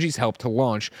 with Bungie's help, to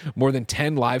launch more than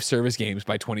 10 live service games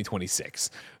by 2026.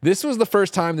 This was the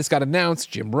first time this got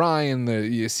announced. Jim Ryan,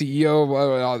 the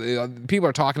CEO, people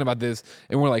are talking about this,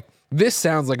 and we're like, this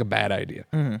sounds like a bad idea.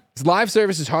 Live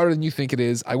service is harder than you think it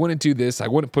is. I wouldn't do this. I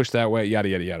wouldn't push that way, yada,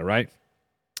 yada, yada, right?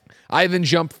 I then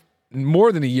jump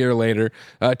more than a year later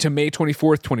to May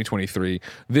 24th, 2023.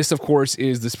 This, of course,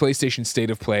 is this PlayStation State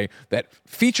of Play that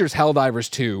features Helldivers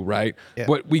 2, right? Yeah.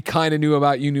 What we kind of knew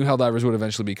about, you knew Helldivers would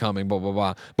eventually be coming, blah, blah,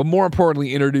 blah. But more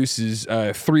importantly, introduces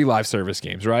 3 live service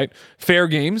games, right? Fair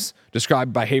Games,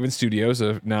 described by Haven Studios,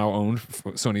 a now owned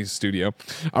Sony's studio.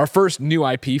 Our first new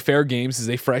IP, Fair Games, is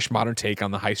a fresh modern take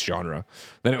on the heist genre.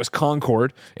 Then it was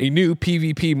Concord, a new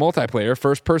PvP multiplayer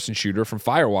first-person shooter from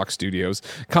Firewalk Studios,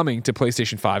 coming to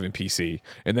PlayStation 5 and PC.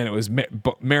 And then it was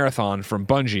Marathon from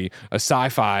Bungie, a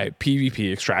sci-fi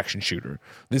PvP extraction shooter.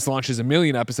 This launches 1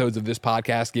 million episodes of this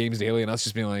podcast, Games Daily, and us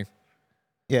just being like,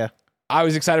 yeah. I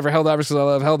was excited for Helldivers because I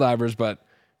love Helldivers, but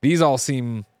these all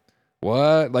seem...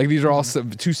 What? Like, these are all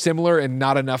too similar and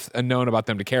not enough known about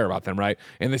them to care about them, right?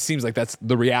 And this seems like that's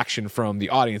the reaction from the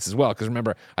audience as well. Because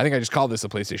remember, I think I just called this a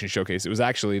PlayStation Showcase. It was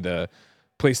actually the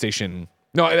PlayStation...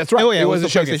 No, that's right. Oh, yeah, it was a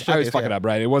showcase. I was Showcase, fucking up,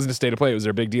 right? It wasn't a state of play. It was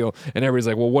their big deal. And everybody's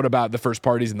like, well, what about the first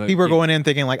parties? And the people are going in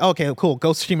thinking like, okay, cool,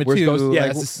 Ghost of Tsushima 2. Ghost?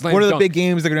 Yeah, like, what are the big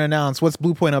games they're going to announce? What's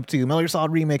Blue Point up to? Metal Gear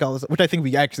Solid Remake, all this, which I think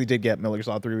we actually did get Metal Gear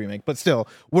Solid 3 Remake. But still,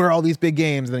 what are all these big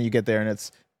games? And then you get there and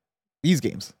it's these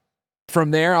games.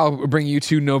 From there, I'll bring you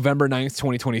to November 9th,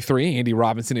 2023. Andy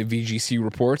Robinson at VGC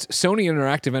reports, Sony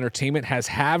Interactive Entertainment has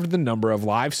halved the number of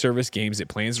live service games it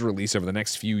plans to release over the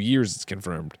next few years, it's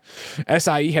confirmed.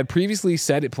 SIE had previously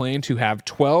said it planned to have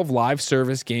 12 live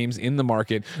service games in the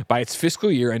market by its fiscal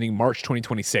year ending March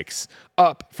 2026,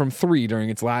 up from 3 during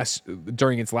its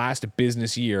last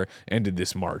business year ended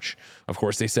this March. Of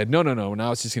course, they said, no,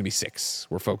 now it's just going to be 6.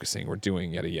 We're focusing, we're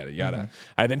doing yada, yada, yada.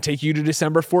 I then take you to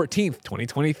December 14th,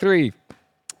 2023.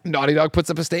 Naughty Dog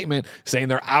puts up a statement saying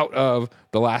they're out of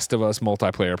the Last of Us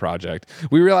multiplayer project.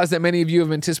 We realize that many of you have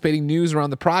been anticipating news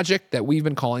around the project that we've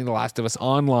been calling The Last of Us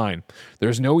Online.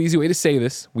 There's no easy way to say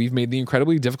this. We've made the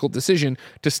incredibly difficult decision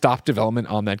to stop development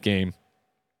on that game.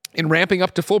 In ramping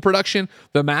up to full production,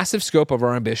 the massive scope of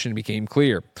our ambition became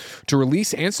clear. To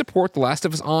release and support The Last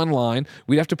of Us Online,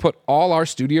 we'd have to put all our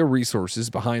studio resources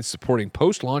behind supporting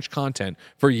post-launch content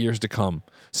for years to come,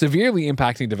 severely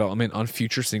impacting development on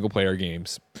future single-player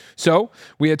games. So,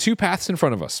 we had 2 paths in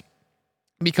front of us.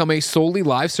 Become a solely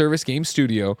live service game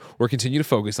studio or continue to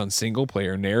focus on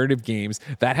single-player narrative games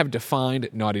that have defined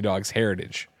Naughty Dog's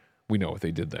heritage. we know what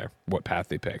they did there, what path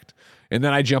they picked. And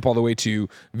then I jump all the way to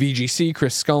VGC,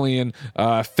 Chris Scullion,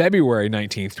 February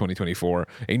 19th, 2024.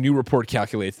 A new report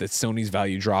calculates that Sony's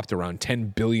value dropped around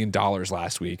 $10 billion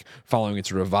last week following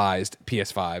its revised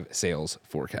PS5 sales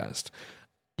forecast.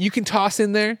 You can toss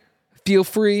in there, feel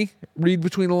free, read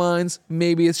between the lines.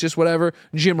 Maybe it's just whatever.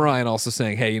 Jim Ryan also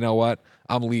saying, hey, you know what?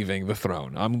 I'm leaving the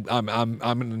throne.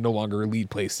 I'm no longer lead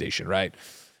PlayStation, right?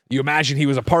 You imagine he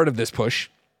was a part of this push.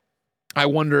 I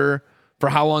wonder for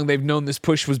how long they've known this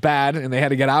push was bad and they had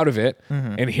to get out of it.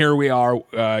 Mm-hmm. And here we are,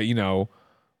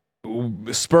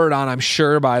 spurred on, I'm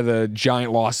sure, by the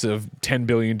giant loss of $10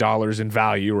 billion in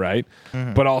value, right?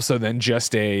 Mm-hmm. But also then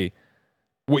just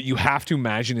what you have to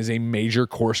imagine is a major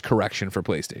course correction for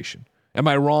PlayStation. Am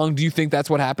I wrong? Do you think that's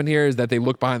what happened here? Is that they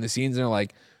look behind the scenes and they're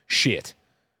like, shit.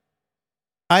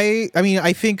 I mean,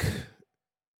 I think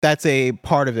that's a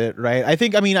part of it, right? I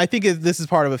think this is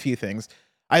part of a few things.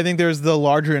 I think there's the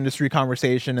larger industry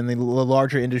conversation and the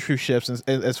larger industry shifts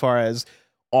as far as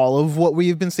all of what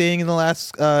we've been seeing in the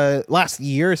last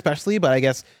year, especially, but I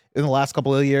guess in the last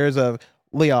couple of years of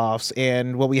layoffs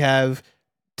and what we have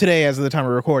today as of the time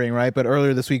we're recording, right? But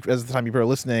earlier this week, as the time people are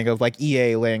listening, of like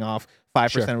EA laying off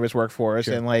 5% of its workforce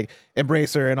and like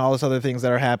Embracer and all this other things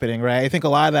that are happening, right? I think a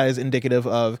lot of that is indicative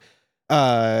of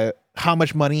how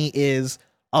much money is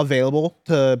available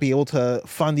to be able to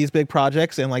fund these big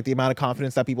projects and like the amount of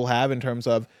confidence that people have in terms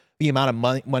of the amount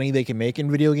of money they can make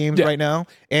in video games right now.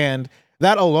 And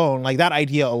that alone, like that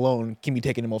idea alone, can be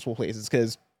taken to multiple places.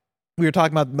 Because I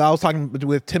was talking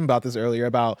with Tim about this earlier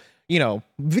about,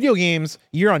 video games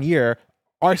year on year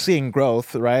are seeing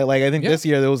growth, right? Like I think this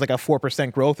year there was like a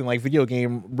 4% growth in like video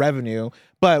game revenue.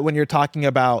 But when you're talking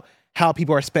about how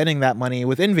people are spending that money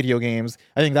within video games,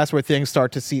 I think that's where things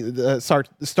start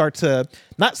to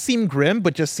not seem grim,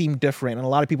 but just seem different. And a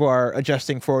lot of people are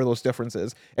adjusting for those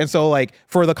differences. And so like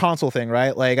for the console thing,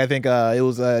 right? Like I think it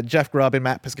was Jeff Grubb and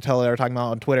Matt Piscatella that were talking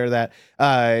about on Twitter that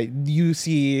you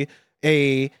see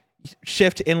a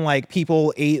shift in like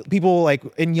people like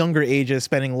in younger ages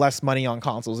spending less money on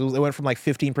consoles. It went from like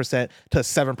 15% to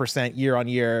 7% year on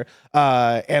year,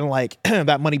 and like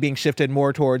that money being shifted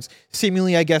more towards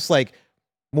seemingly, I guess, like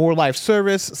more live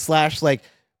service / like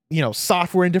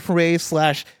software in different ways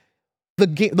 /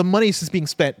 the money is just being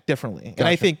spent differently. Gotcha. And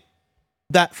I think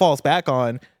that falls back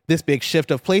on this big shift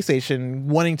of PlayStation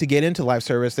wanting to get into live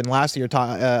service. And last year,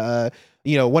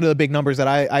 one of the big numbers that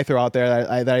I throw out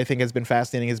there that I think has been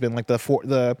fascinating has been like the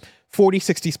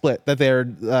 40-60 split that they're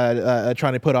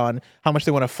trying to put on how much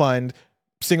they want to fund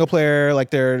single player, like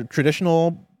their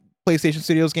traditional PlayStation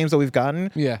Studios games that we've gotten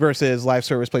versus live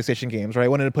service PlayStation games, right? I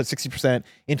wanted to put 60%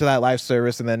 into that live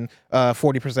service and then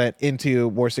 40%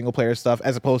 into more single player stuff,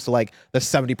 as opposed to like the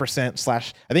 70%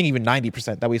 / I think even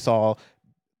 90% that we saw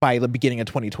by the beginning of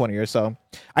 2020 or so.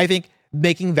 I think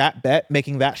making that bet,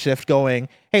 making that shift, going,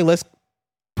 hey, let's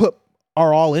put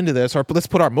our all into this, or let's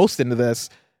put our most into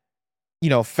this,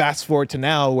 fast forward to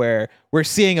now where we're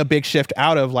seeing a big shift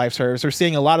out of live service. We're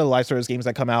seeing a lot of the live service games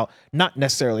that come out not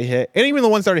necessarily hit, and even the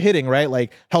ones that are hitting, right?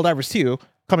 Like Helldivers 2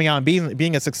 coming out and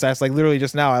being a success. Like literally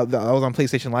just now, I was on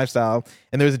PlayStation Lifestyle,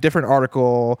 and there's a different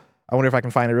article, I wonder if I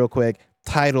can find it real quick,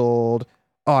 titled,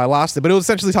 I lost it, but it was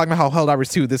essentially talking about how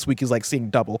Helldivers 2 this week is like seeing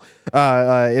double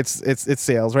its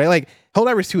sales, right? Like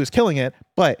Helldivers 2 is killing it,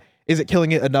 but is it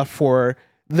killing it enough for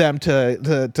them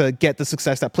to get the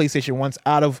success that PlayStation wants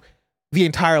out of the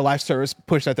entire live service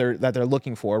push that they're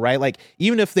looking for, right? Like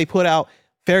even if they put out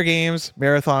Fair Games,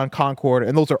 Marathon, Concord,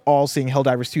 and those are all seeing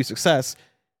Helldivers 2 success,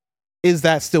 is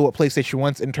that still what PlayStation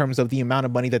wants in terms of the amount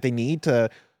of money that they need to,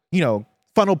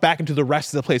 funnel back into the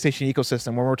rest of the PlayStation ecosystem?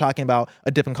 When we're talking about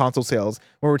a dip in console sales,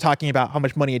 when we're talking about how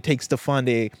much money it takes to fund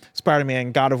a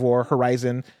Spider-Man, God of War,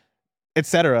 Horizon,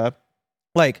 etc.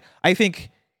 Like I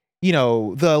think,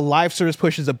 the live service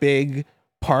push is a big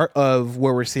part of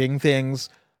where we're seeing things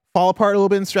fall apart a little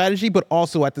bit in strategy, but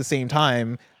also at the same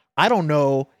time, I don't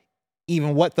know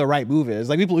even what the right move is.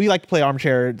 Like we like to play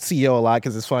armchair CEO a lot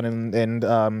because it's fun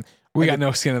and we got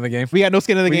no skin in the game. We got no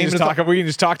skin in the game. We can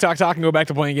just talk and go back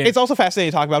to playing games. It's also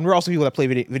fascinating to talk about. And we're also people that play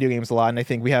video games a lot, and I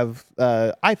think we have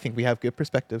good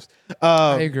perspectives.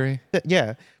 I agree.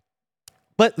 Yeah.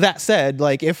 But that said,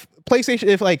 like if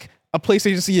like a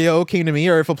PlayStation CEO came to me,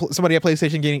 or if somebody at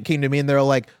PlayStation came to me and they're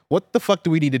like, "What the fuck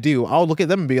do we need to do?" I'll look at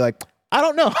them and be like, I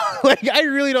don't know. Like, I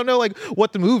really don't know, like,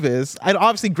 what the move is.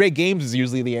 Obviously, great games is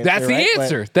usually the answer. That's the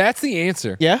answer. That's the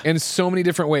answer. Yeah. In so many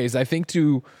different ways. I think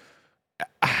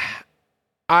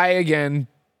I, again,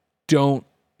 don't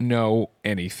know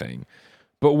anything.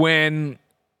 But when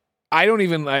I don't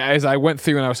even, as I went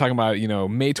through and I was talking about,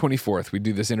 May 24th, we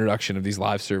do this introduction of these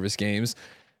live service games.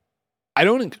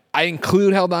 I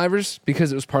include Helldivers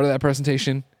because it was part of that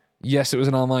presentation. Yes, it's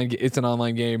an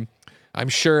online game. I'm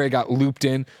sure it got looped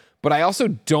in, but I also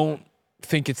don't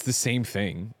think it's the same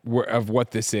thing of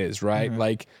what this is, right?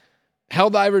 Like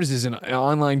Helldivers is an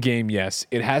online game. Yes,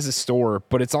 it has a store,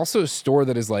 but it's also a store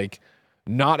that is like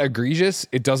not egregious.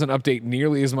 It doesn't update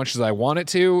nearly as much as I want it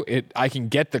to. I can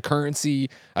get the currency.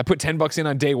 I put $10 in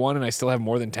on day one and I still have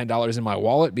more than $10 in my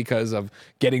wallet because of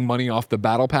getting money off the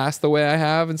battle pass the way I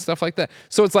have and stuff like that.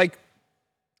 So it's like,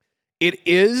 it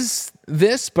is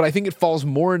this, but I think it falls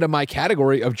more into my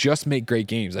category of just make great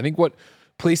games. I think what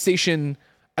PlayStation,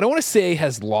 I don't want to say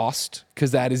has lost,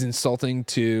 because that is insulting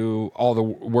to all the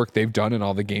work they've done and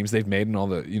all the games they've made and all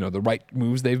the, the right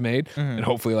moves they've made. And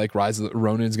hopefully like Rise of the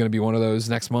Ronin is going to be one of those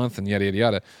next month and yada, yada,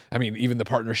 yada. I mean, even the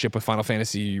partnership with Final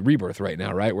Fantasy Rebirth right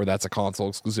now, right? Where that's a console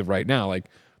exclusive right now. Like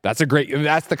that's the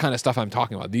kind of stuff I'm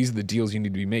talking about. These are the deals you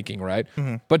need to be making, right?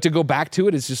 But to go back to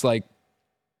it, it's just like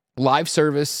live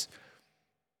service,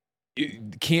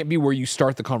 it can't be where you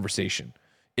start the conversation.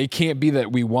 It can't be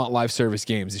that we want live service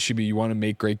games. It should be, you want to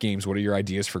make great games. What are your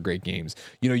ideas for great games?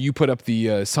 You put up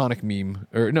the Sonic meme,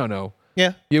 or no.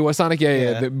 Yeah. Yeah, well, Sonic,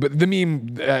 yeah. But the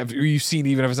meme you've seen,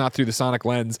 even if it's not through the Sonic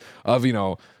lens, of,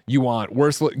 you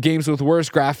want games with worse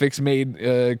graphics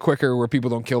made quicker where people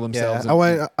don't kill themselves.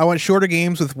 Yeah. I want shorter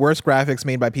games with worse graphics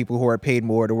made by people who are paid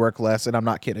more to work less, and I'm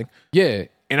not kidding. Yeah.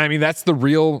 And I mean, that's the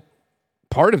real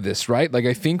part of this, right? Like,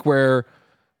 I think where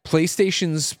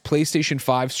PlayStation's PlayStation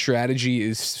 5 strategy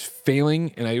is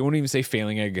failing, and I won't even say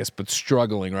failing, I guess, but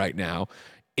struggling right now,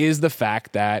 is the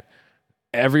fact that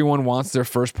everyone wants their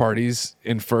first party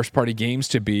games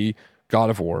to be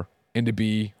God of War, and to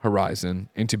be Horizon,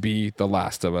 and to be The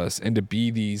Last of Us, and to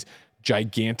be these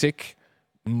gigantic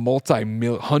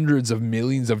hundreds of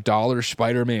millions of dollars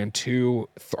Spider-Man 2,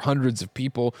 hundreds of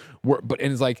people, and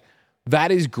it's like,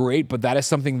 that is great, but that is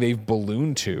something they've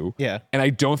ballooned to. Yeah. And I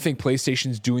don't think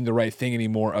PlayStation's doing the right thing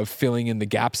anymore of filling in the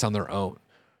gaps on their own.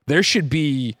 There should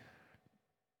be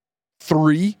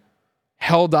 3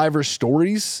 Helldivers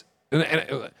stories,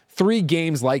 and 3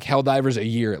 games like Helldivers a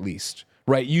year at least,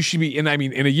 right? You should be, and I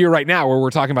mean, in a year right now where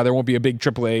we're talking about there won't be a big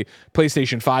AAA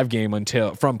PlayStation 5 game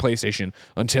from PlayStation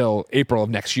until April of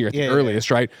next year at the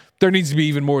earliest, right? There needs to be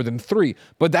even more than 3.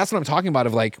 But that's what I'm talking about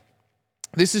of like,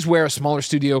 this is where a smaller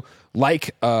studio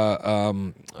like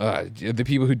the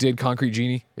people who did Concrete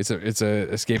Genie, it's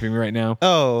escaping me right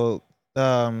now.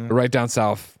 Right down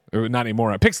south, or not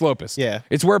anymore. Pixel Opus. Yeah,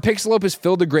 it's where Pixel Opus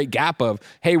filled a great gap of,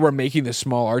 hey, we're making this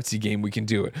small artsy game, we can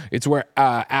do it. It's where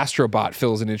Astrobot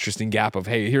fills an interesting gap of,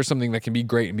 hey, here's something that can be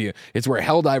great and be. It's where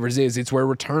Helldivers is. It's where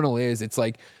Returnal is. It's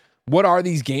like, what are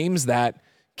these games that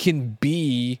can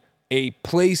be a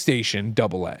PlayStation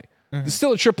AA? It's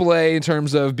still a AAA in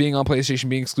terms of being on PlayStation,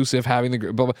 being exclusive, having the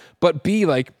blah, blah, but be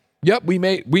like, yep, we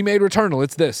made Returnal,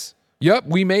 it's this. Yep,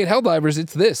 we made Helldivers,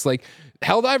 it's this. Like,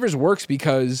 Helldivers works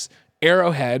because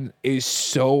Arrowhead is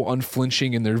so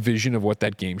unflinching in their vision of what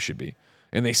that game should be.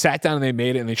 And they sat down and they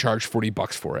made it and they charged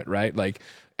 $40 for it, right? Like,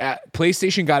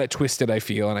 PlayStation got it twisted, I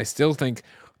feel, and I still think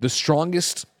the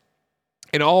strongest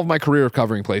in all of my career of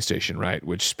covering PlayStation, right,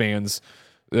 which spans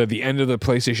the end of the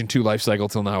PlayStation 2 life cycle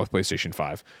till now with PlayStation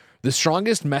 5. The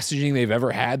strongest messaging they've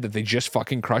ever had that they just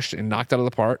fucking crushed and knocked out of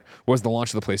the park was the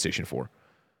launch of the PlayStation 4.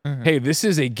 Hey, this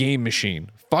is a game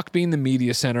machine. Fuck being the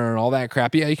media center and all that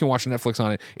crap. Yeah, you can watch Netflix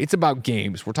on it. It's about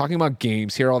games. We're talking about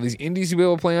games. Here are all these indies you'll be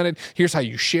able to play on it. Here's how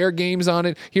you share games on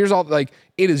it. Here's all, like,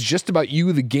 it is just about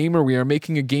you, the gamer. We are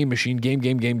making a game machine.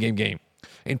 Game.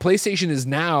 And PlayStation is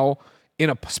now in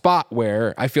a spot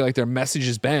where I feel like their message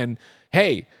has been,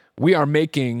 hey, we are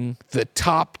making the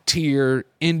top tier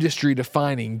industry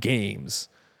defining games,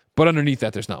 but underneath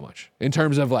that, there's not much in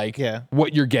terms of like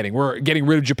what you're getting. We're getting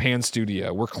rid of Japan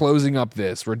Studio. We're closing up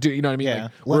this. We're doing, you know what I mean? Yeah.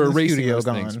 Like, we're erasing those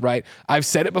things, right? I've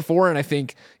said it before, and I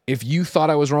think if you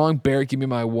thought I was wrong, Barrett, give me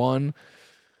my 1.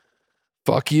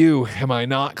 Fuck you. Am I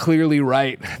not clearly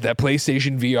right that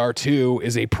PlayStation VR 2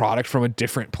 is a product from a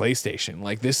different PlayStation?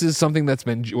 Like, this is something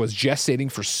was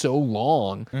gestating for so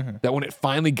long that when it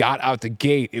finally got out the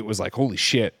gate, it was like, holy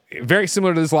shit. Very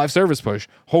similar to this live service push.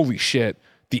 Holy shit,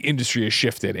 the industry has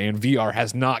shifted and VR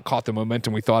has not caught the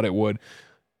momentum we thought it would.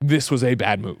 This was a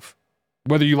bad move.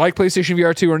 Whether you like PlayStation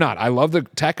VR 2 or not, I love the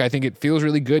tech. I think it feels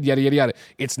really good, yada, yada, yada.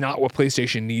 It's not what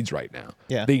PlayStation needs right now.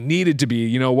 Yeah. They needed to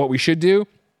be, what we should do?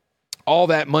 All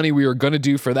that money we were going to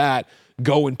do for that,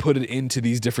 go and put it into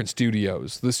these different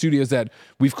studios, the studios that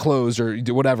we've closed or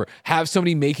whatever. Have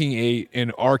somebody making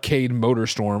an arcade Motor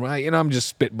Storm, and I'm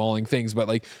just spitballing things, but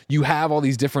like you have all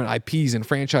these different IPs and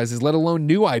franchises, let alone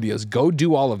new ideas. Go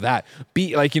do all of that.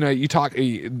 Be like, you talk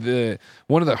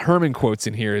one of the Herman quotes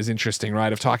in here is interesting,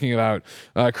 right? Of talking about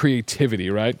creativity,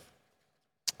 right?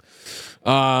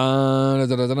 Our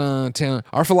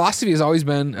philosophy has always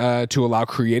been to allow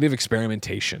creative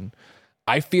experimentation.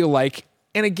 I feel like,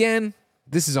 and again,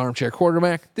 this is Armchair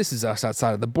Quarterback. This is us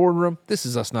outside of the boardroom. This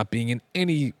is us not being in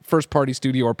any first-party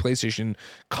studio or PlayStation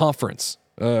conference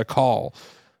call.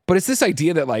 But it's this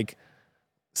idea that, like,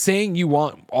 saying you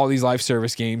want all these live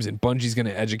service games and Bungie's going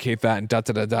to educate that and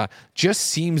da-da-da-da just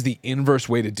seems the inverse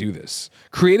way to do this.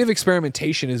 Creative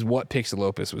experimentation is what Pixel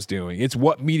Opus was doing. It's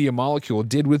what Media Molecule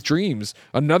did with Dreams.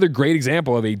 Another great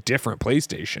example of a different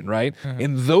PlayStation, right? Mm-hmm.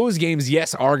 And those games,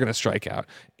 yes, are going to strike out.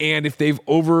 And if they've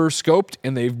overscoped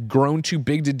and they've grown too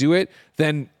big to do it,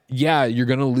 then yeah, you're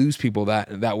going to lose people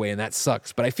that way, and that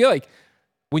sucks. But I feel like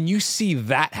when you see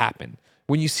that happen,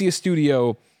 when you see a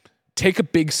studio take a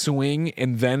big swing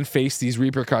and then face these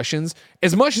repercussions,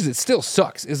 as much as it still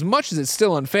sucks, as much as it's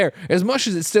still unfair, as much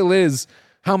as it still is,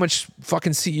 how much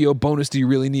fucking CEO bonus do you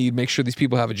really need? Make sure these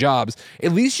people have jobs.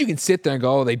 At least you can sit there and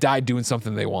go, oh, they died doing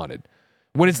something they wanted.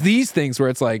 When it's these things where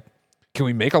it's like, can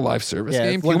we make a live service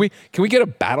game? Can we get a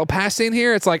battle pass in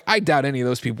here? It's like, I doubt any of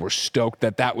those people were stoked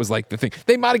that was like the thing.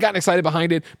 They might have gotten excited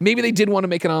behind it. Maybe they did want to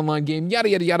make an online game, yada,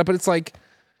 yada, yada. But it's like,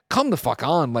 come the fuck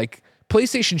on. Like,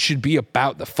 PlayStation should be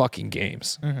about the fucking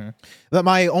games. Mm-hmm. But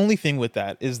my only thing with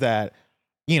that is that,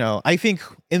 I think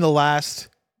in the last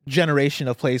generation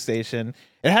of PlayStation,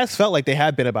 it has felt like they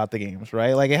have been about the games,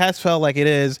 right? Like, it has felt like it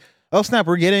is, oh snap,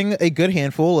 we're getting a good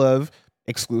handful of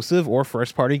exclusive or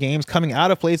first party games coming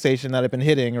out of PlayStation that have been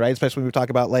hitting, right? Especially when we talk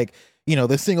about like,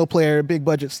 the single player, big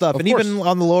budget stuff. And even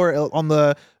on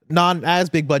the non as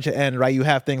big budget end, right? You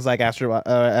have things like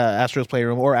Astro's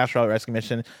Playroom or Astro Rescue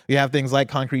Mission. You have things like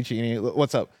Concrete Genie.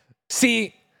 What's up?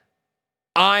 See,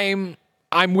 I'm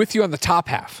with you on the top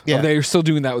half. Yeah. They're still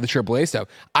doing that with the AAA stuff.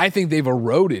 I think they've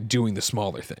eroded doing the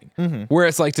smaller thing. Mm-hmm.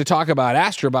 Whereas, like, to talk about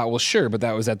Astrobot, well, sure, but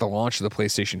that was at the launch of the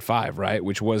PlayStation 5, right?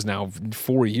 Which was now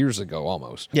 4 years ago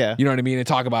almost. Yeah. You know what I mean? And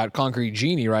talk about Concrete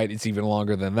Genie, right? It's even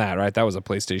longer than that, right? That was a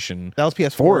PlayStation. That was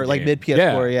PS4, like mid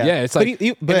PS4, yeah. Yeah, it's like,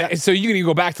 so you can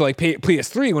go back to like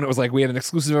PS3 when it was like we had an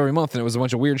exclusive every month and it was a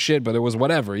bunch of weird shit, but it was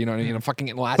whatever. You know what I mean? I'm fucking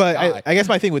getting last. But I guess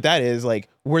my thing with that is, like,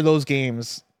 were those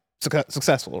games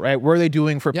successful, right? Were they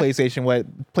doing for PlayStation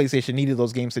what PlayStation needed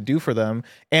those games to do for them?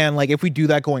 And like, if we do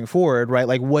that going forward, right?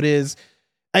 Like, what is,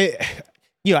 I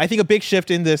think a big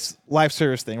shift in this live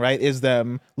service thing, right, is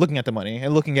them looking at the money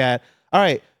and looking at, all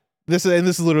right, this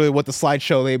is literally what the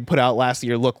slideshow they put out last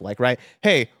year looked like, right?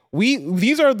 Hey,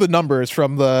 these are the numbers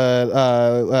from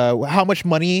the how much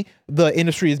money the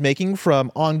industry is making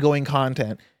from ongoing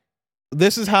content.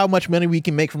 This is how much money we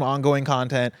can make from ongoing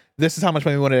content. This is how much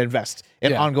money we want to invest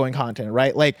in ongoing content,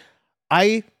 right? Like,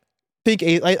 I think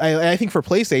I think for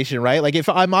PlayStation, right? Like, if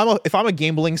I'm a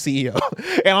gambling CEO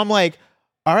and I'm like,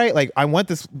 all right, like, I want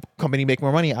this company to make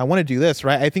more money, I want to do this,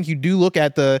 right? I think you do look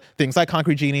at the things like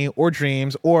Concrete Genie or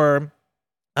Dreams, or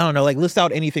I don't know, like, list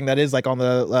out anything that is like on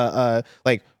the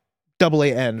like AA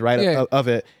end, right, of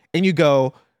it, and you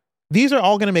go, these are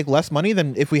all going to make less money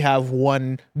than if we have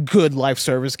one good live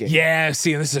service game. Yeah,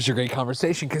 see, and this is such a great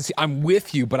conversation because I'm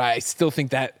with you, but I still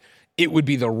think that it would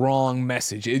be the wrong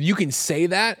message. You can say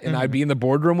that, and I'd be in the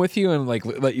boardroom with you and like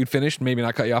let you finish, maybe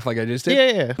not cut you off like I just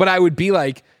did. Yeah. But I would be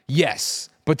like, yes,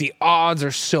 but the odds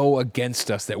are so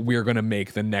against us that we're going to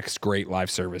make the next great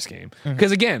live service game.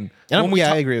 Because again, I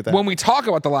agree with that. When we talk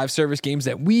about the live service games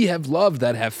that we have loved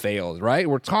that have failed, right?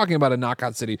 We're talking about a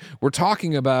Knockout City. We're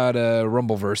talking about a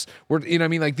Rumbleverse. You know what I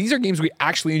mean? Like, these are games we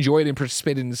actually enjoyed and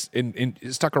participated in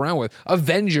stuck around with.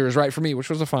 Avengers, right, for me, which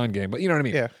was a fun game, but you know what I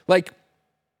mean? Yeah. Like,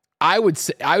 I would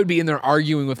be in there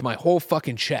arguing with my whole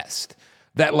fucking chest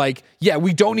that, like, yeah,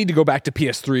 we don't need to go back to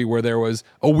PS3 where there was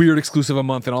a weird exclusive a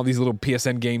month and all these little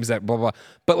PSN games that blah, blah.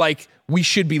 But, like, we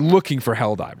should be looking for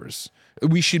Helldivers.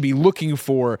 We should be looking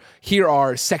for, here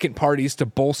are second parties to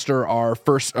bolster our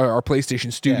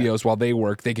PlayStation studios while they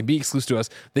work. They can be exclusive to us.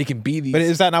 They can be these. But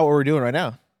is that not what we're doing right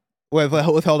now? With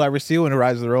Helldivers 2 and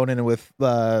Rise of the Ronin and with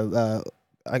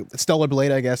Stellar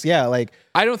Blade, I guess. Yeah, like,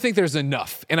 I don't think there's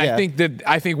enough. And I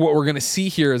think what we're going to see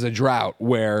here is a drought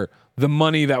where the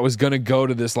money that was going to go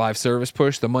to this live service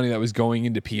push, the money that was going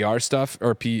into PR stuff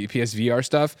or PSVR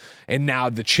stuff, and now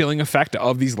the chilling effect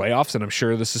of these layoffs, and I'm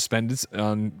sure the suspended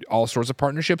on all sorts of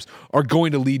partnerships, are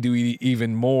going to lead to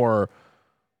even more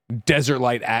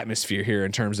desert-like atmosphere here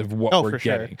in terms of what we're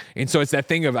getting. Sure. And so it's that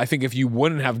thing of, I think if you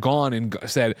wouldn't have gone and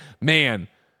said, man,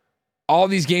 all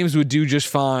these games would do just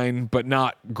fine, but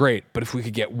not great. But if we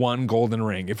could get one golden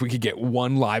ring, if we could get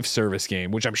one live service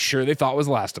game, which I'm sure they thought was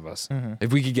Last of Us,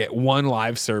 if we could get one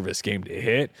live service game to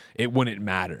hit, it wouldn't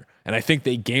matter. And I think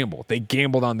they gambled. They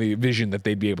gambled on the vision that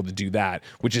they'd be able to do that,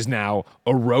 which is now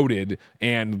eroded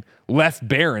and left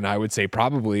barren, I would say,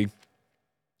 probably.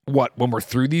 When we're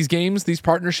through these games, these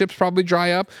partnerships probably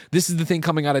dry up. This is the thing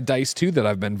coming out of DICE too that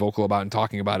I've been vocal about and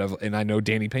talking about, and I know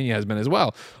Danny Pena has been as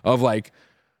well, of like,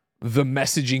 the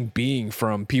messaging being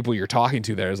from people you're talking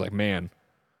to there is like, man,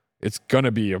 it's going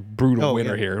to be a brutal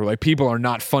winter here. Like, people are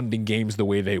not funding games the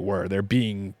way they were. They're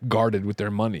being guarded with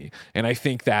their money. And I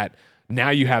think that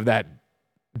now you have that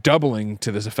doubling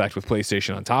to this effect with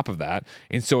PlayStation on top of that.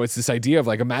 And so it's this idea of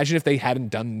like, imagine if they hadn't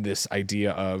done this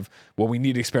idea of, well, we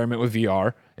need to experiment with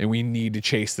VR and we need to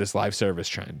chase this live service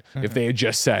trend. If they had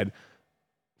just said,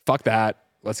 fuck that,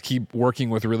 let's keep working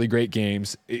with really great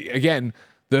games. Again,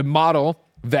 the model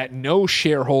that no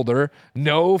shareholder,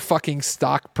 no fucking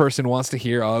stock person wants to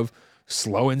hear of,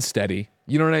 slow and steady.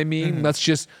 You know what I mean? Let's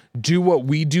just do what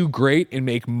we do great and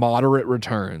make moderate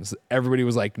returns. Everybody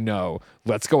was like, no,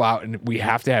 let's go out and we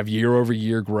have to have year over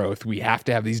year growth. We have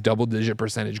to have these double-digit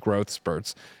percentage growth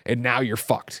spurts. And now you're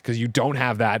fucked because you don't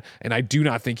have that. And I do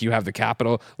not think you have the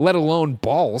capital, let alone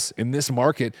balls in this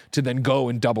market to then go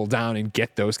and double down and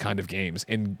get those kind of games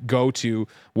and go to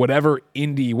whatever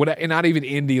indie, and not even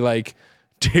indie like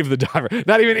Dave the Diver,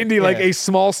 not even indie, like a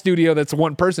small studio that's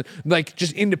one person, like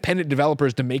just independent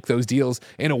developers to make those deals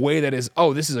in a way that is,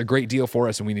 oh, this is a great deal for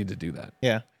us and we need to do that.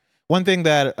 Yeah. One thing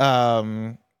that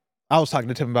I was talking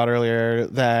to Tim about earlier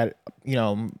that, you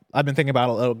know, I've been thinking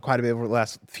about quite a bit over the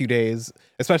last few days,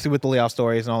 especially with the layoff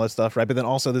stories and all that stuff, right? But then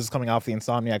also this is coming off the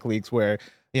Insomniac leaks where,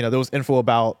 you know, there was info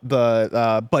about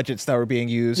the budgets that were being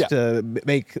used to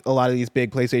make a lot of these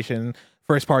big PlayStation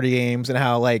first party games and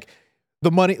how like, the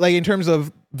money, like in terms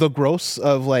of the gross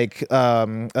of like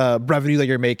revenue that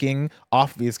you're making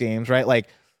off these games, right? Like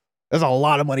there's a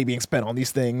lot of money being spent on these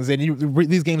things, and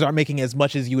these games aren't making as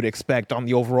much as you would expect on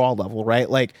the overall level, right?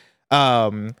 Like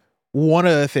one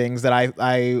of the things that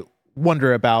I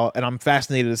wonder about, and I'm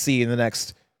fascinated to see in the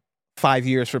next 5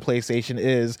 years for PlayStation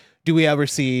is, do we ever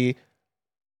see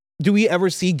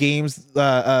games,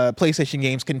 PlayStation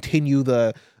games continue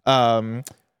the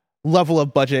level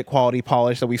of budget, quality,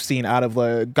 polish that we've seen out of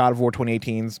God of War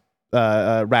 2018's,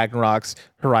 Ragnarok's,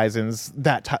 Horizons,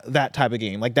 that type of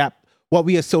game, like that, what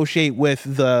we associate with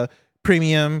the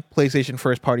premium PlayStation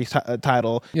first party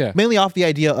title, mainly off the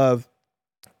idea of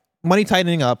money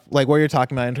tightening up, like what you're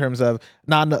talking about in terms of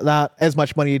not as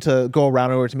much money to go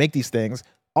around in order to make these things.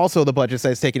 Also, the budget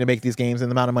that it's taking to make these games and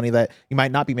the amount of money that you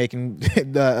might not be making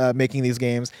making these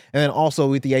games, and then also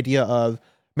with the idea of,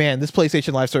 man, this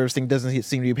PlayStation Live Service thing doesn't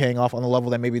seem to be paying off on the level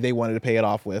that maybe they wanted to pay it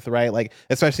off with, right? Like,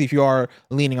 especially if you are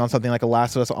leaning on something like a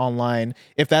Last of Us Online,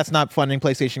 if that's not funding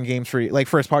PlayStation games for you, like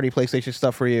first-party PlayStation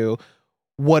stuff for you,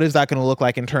 what is that going to look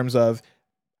like in terms of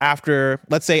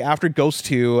let's say after Ghost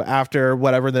 2, after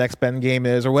whatever the next Ben game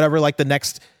is, or whatever, like the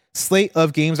next slate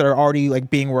of games that are already like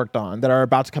being worked on, that are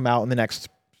about to come out in the next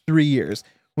 3 years.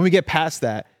 When we get past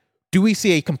that, do we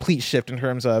see a complete shift in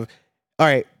terms of, all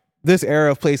right, this era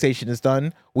of PlayStation is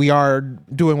done. We are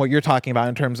doing what you're talking about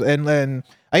in terms of, and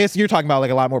I guess you're talking about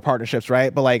like a lot more partnerships,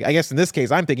 right? But like, I guess in this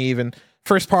case, I'm thinking even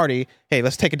first party, hey,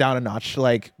 let's take it down a notch.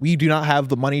 Like, we do not have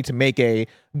the money to make a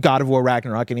God of War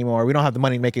Ragnarok anymore. We don't have the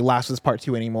money to make a Last of Us Part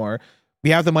 2 anymore. We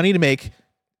have the money to make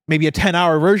maybe a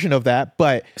 10-hour version of that,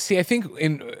 but... See, I think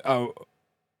in a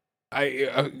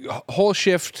whole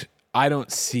shift, I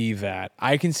don't see that.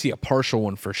 I can see a partial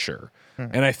one for sure.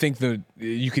 And I think that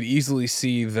you could easily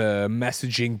see the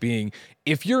messaging being,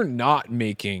 if you're not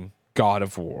making God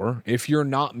of War, if you're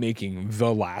not making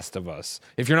The Last of Us,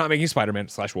 if you're not making Spider-Man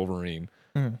 / Wolverine,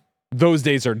 those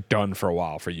days are done for a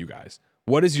while for you guys.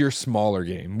 What is your smaller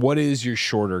game? What is your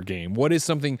shorter game? What is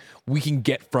something we can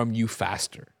get from you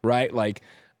faster, right? Like,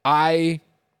 I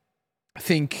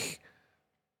think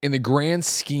in the grand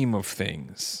scheme of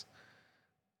things,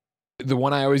 the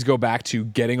one I always go back to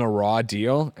getting a raw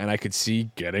deal, and I could see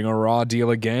getting a raw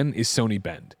deal again, is Sony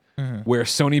Bend. Where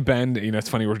Sony Bend, you know, it's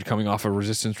funny, we're coming off of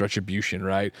Resistance Retribution,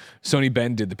 right? Sony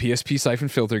Bend did the PSP Siphon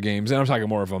Filter games, and I'm talking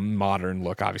more of a modern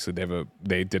look. Obviously,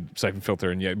 they did Siphon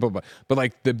Filter, and but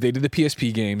like they did the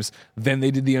PSP games, then they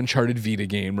did the Uncharted Vita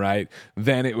game, right?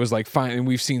 Then it was like fine, and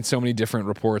we've seen so many different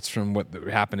reports from what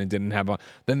happened and didn't happen.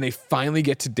 Then they finally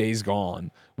get to Days Gone,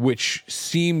 which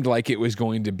seemed like it was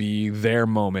going to be their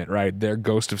moment, right? Their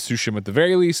Ghost of Tsushima at the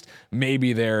very least,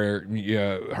 maybe their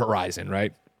Horizon,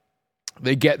 right?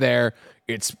 They get there,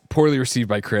 it's poorly received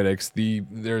by critics.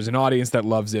 There's an audience that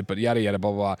loves it, but yada yada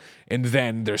blah blah. And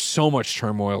then there's so much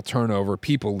turmoil, turnover,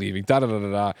 people leaving, da da da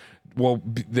da da. Well,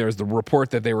 there's the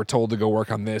report that they were told to go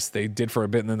work on this. They did for a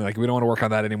bit, and then they're like, we don't want to work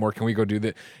on that anymore. Can we go do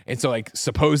that? And so, like,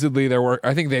 supposedly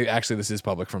I think this is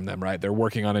public from them, right? They're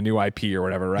working on a new IP or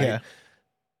whatever, right? Yeah.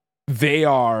 They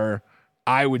are,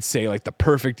 I would say, like, the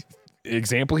perfect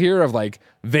example here of, like,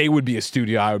 they would be a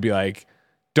studio. I would be like,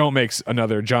 don't make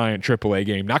another giant AAA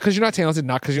game. Not because you're not talented,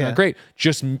 not because you're not great.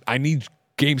 Just, I need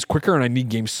games quicker and I need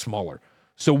games smaller.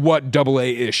 So what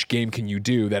AA-ish game can you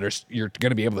do that you're going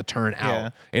to be able to turn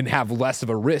out and have less of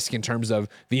a risk in terms of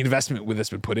the investment with this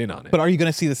been put in on it? But are you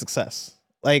going to see the success?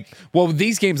 Like, well,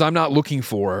 these games, I'm not looking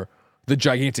for the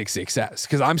gigantic success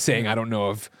because I'm saying I don't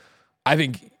know if I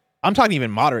think I'm talking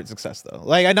even moderate success though.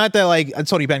 Like, not that like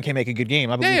Sony Ben can make a good game.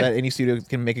 I believe that any studio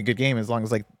can make a good game as long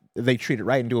as like they treat it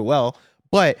right and do it well.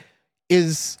 But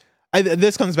this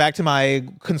comes back to my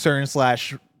concern /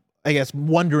 I guess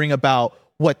wondering about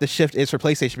what the shift is for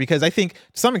PlayStation, because I think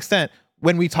to some extent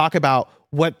when we talk about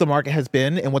what the market has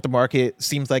been and what the market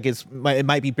seems like it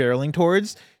might be barreling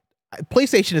towards,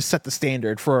 PlayStation has set the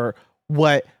standard for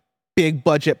what big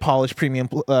budget polished premium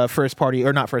first party,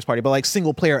 or not first party, but like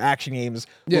single player action games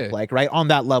look like, right? On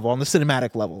that level, on the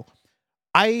cinematic level.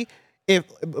 If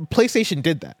PlayStation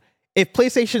did that, if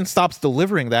PlayStation stops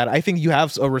delivering that, I think you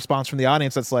have a response from the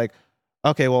audience that's like,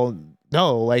 okay, well,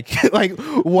 no, like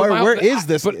where is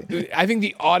this? But I think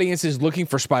the audience is looking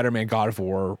for Spider-Man, God of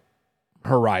War,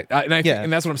 Horizon,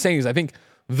 and that's what I'm saying is I think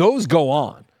those go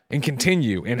on and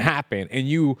continue and happen, and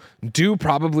you do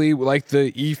probably like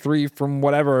the E3 from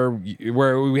whatever,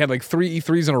 where we had like 3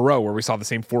 E3s in a row where we saw the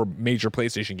same 4 major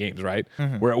PlayStation games, right?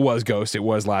 Mm-hmm. Where it was Ghost, it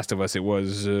was Last of Us, it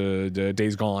was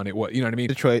Days Gone, it was, you know what I mean?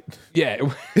 Detroit. Yeah.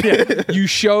 You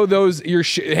show those,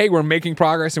 hey, we're making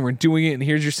progress and we're doing it, and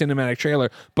here's your cinematic trailer,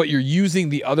 but you're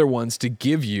using the other ones to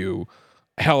give you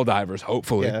Helldivers,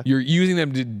 hopefully. Yeah. You're using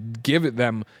them to give it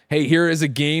them, hey, here is a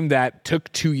game that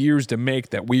took 2 years to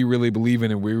make that we really believe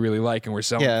in and we really like, and we're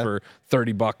selling for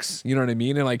 $30. You know what I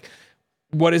mean? And like,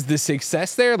 what is the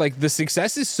success there? Like, the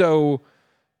success is so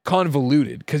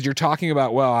convoluted because you're talking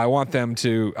about, well, I want them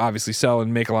to obviously sell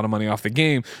and make a lot of money off the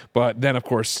game, but then of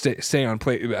course stay on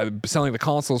selling the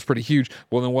console is pretty huge.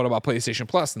 Well, then what about PlayStation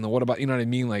Plus? And then what about, you know what I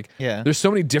mean? Like, there's so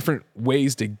many different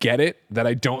ways to get it that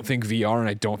I don't think VR and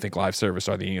I don't think live service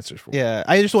are the answers for. Yeah,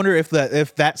 I just wonder if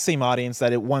that same audience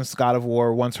that it wants God of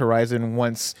War, wants Horizon,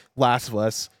 wants Last of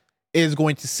Us is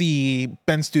going to see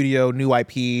Ben Studio new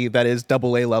IP that is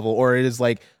AA level, or it is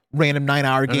like random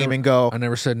 9-hour game and go, I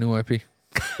never said new IP.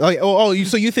 So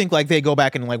you think like they go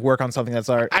back and like work on something that's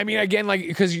art? I mean, again, like,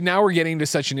 because now we're getting to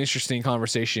such an interesting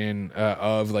conversation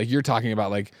of like, you're talking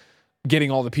about like getting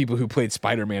all the people who played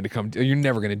Spider-Man to come. You're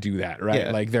never going to do that, right?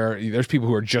 Yeah. Like there's people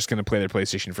who are just going to play their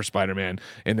PlayStation for Spider-Man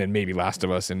and then maybe Last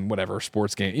of Us and whatever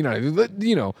sports game. You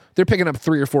know, they're picking up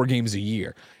 3 or 4 games a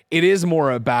year. It is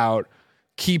more about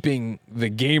keeping the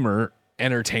gamer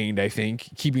entertained, I think,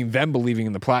 keeping them believing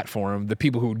in the platform, the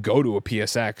people who would go to a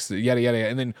PSX, yada yada,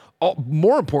 and then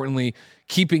more importantly,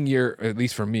 keeping at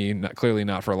least for me, clearly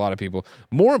not for a lot of people,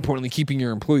 more importantly, keeping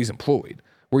your employees employed,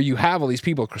 where you have all these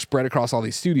people spread across all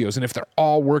these studios, and if they're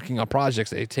all working on projects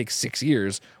that take 6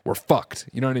 years, we're fucked.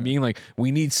 You know what I mean? Like,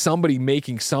 we need somebody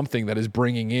making something that is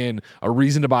bringing in a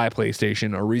reason to buy a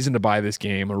PlayStation, a reason to buy this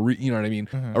game, you know what I mean?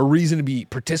 Mm-hmm. A reason to be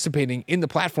participating in the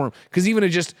platform, because even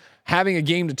just having a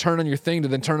game to turn on your thing to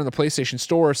then turn on the PlayStation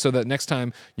Store so that next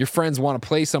time your friends want to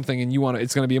play something and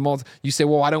it's going to be a you say,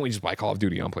 well, why don't we just buy Call of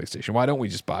Duty on PlayStation? Why don't we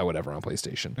just buy whatever on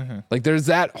PlayStation? Mm-hmm. Like, there's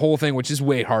that whole thing, which is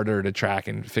way harder to track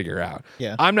and figure out.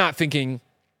 Yeah. I'm not thinking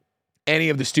any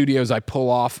of the studios I pull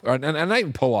off, and I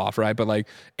even pull off, right? But like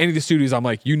any of the studios, I'm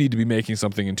like, you need to be making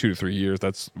something in 2 to 3 years.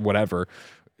 That's whatever.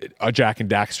 A Jack and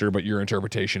Daxter, but your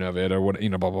interpretation of it, or what,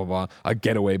 blah, blah, blah. A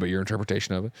Getaway, but your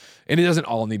interpretation of it. And it doesn't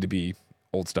all need to be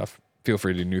old stuff. Feel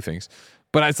free to do new things.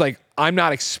 But it's like, I'm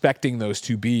not expecting those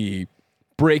to be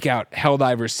breakout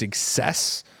Helldivers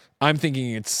success. I'm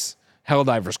thinking it's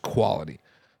Helldivers quality.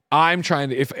 I'm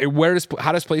trying to,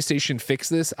 how does PlayStation fix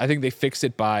this? I think they fix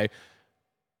it by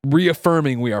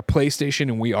reaffirming we are PlayStation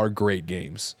and we are great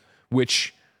games,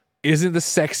 which isn't the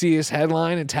sexiest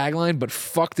headline and tagline, but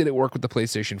fuck did it work with the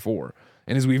PlayStation 4.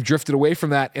 And as we've drifted away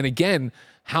from that, and again,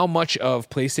 how much of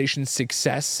PlayStation's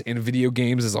success in video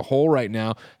games as a whole right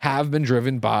now have been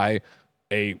driven by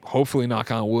a, hopefully, knock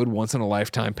on wood, once in a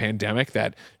lifetime pandemic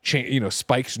that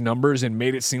spiked numbers and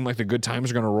made it seem like the good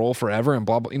times are going to roll forever and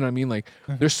blah blah. You know what I mean? Like,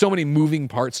 there's so many moving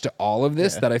parts to all of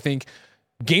this that I think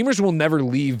gamers will never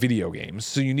leave video games.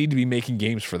 So you need to be making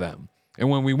games for them. And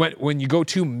when you go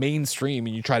too mainstream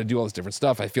and you try to do all this different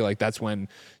stuff, I feel like that's when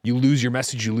you lose your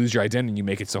message, you lose your identity, and you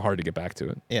make it so hard to get back to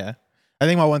it. Yeah. I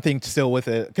think my one thing still with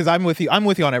it, because I'm with you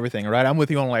on everything, right? I'm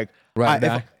with you on like ride or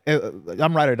die.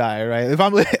 I'm ride or die, right? If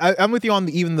I'm with you on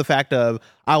even the fact of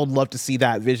I would love to see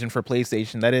that vision for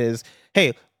PlayStation. That is,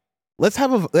 hey, let's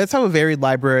have a varied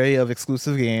library of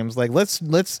exclusive games. Like let's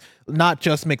not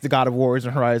just make the God of Wars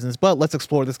and Horizons, but let's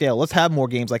explore the scale. Let's have more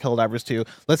games like Helldivers 2.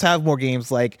 Let's have more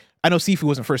games like, I know Sifu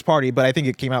wasn't first party, but I think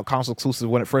it came out console exclusive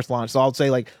when it first launched. So I'll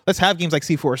say like let's have games like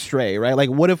Sifu or Stray, right?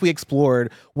 Like what if we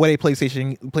explored what a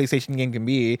PlayStation game can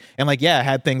be, and like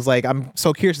had things like, I'm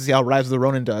so curious to see how Rise of the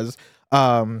Ronin does.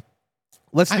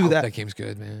 Let's do that. That game's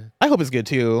good, man. I hope it's good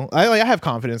too. I have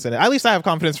confidence in it. At least I have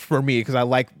confidence for me because I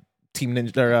like Team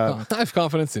Ninja. I have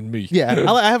confidence in me. Yeah,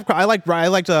 I liked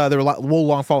their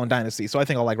Long Fallen Dynasty, so I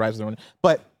think I'll like Rise of the Ronin.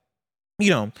 But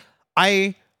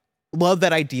I love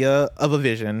that idea of a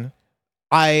vision.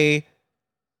 I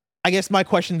guess my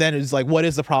question then is like, what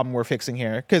is the problem we're fixing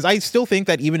here? Because I still think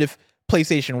that even if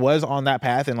PlayStation was on that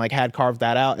path and like had carved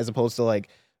that out as opposed to like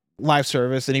live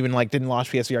service and even like didn't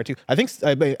launch PSVR 2, I think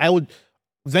I would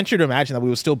venture to imagine that we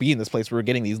would still be in this place where we're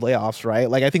getting these layoffs, right?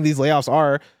 Like I think these layoffs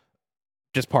are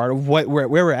just part of where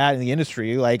we're at in the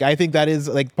industry. Like I think that is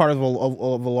like part of a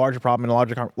larger problem and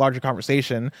a larger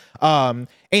conversation. And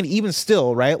even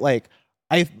still, right? Like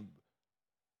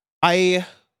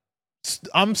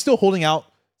I'm still holding out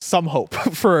some hope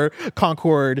for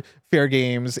Concord, Fair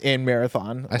Games, and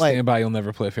Marathon. I stand by. You'll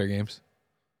never play Fair Games.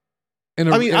 Out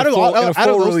of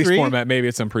those release three format, maybe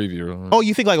it's some preview. Oh,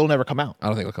 you think like it'll never come out? I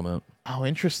don't think it'll come out. Oh,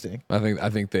 interesting. I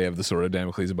think they have the sword of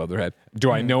Damocles above their head.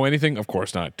 Do I know anything? Of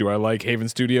course not. Do I like Haven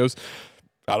Studios?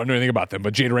 I don't know anything about them,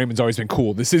 but Jada Raymond's always been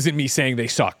cool. This isn't me saying they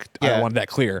suck. Yeah. I wanted that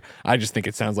clear. I just think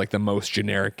it sounds like the most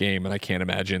generic game, and I can't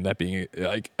imagine that being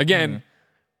like, again,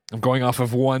 I'm going off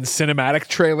of one cinematic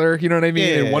trailer, you know what I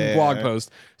mean? And one blog post.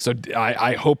 So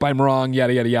I hope I'm wrong,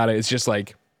 yada, yada, yada. It's just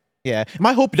like... Yeah.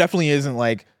 My hope definitely isn't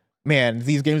like, man,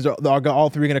 these games are all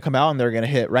three going to come out and they're going to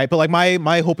hit, right? But like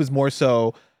my hope is more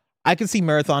so, I could see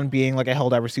Marathon being like a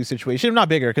Helldivers 2 situation. Not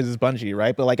bigger because it's Bungie,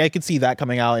 right? But like I could see that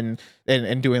coming out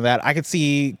and doing that. I could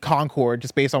see Concord,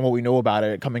 just based on what we know about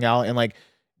it, coming out and like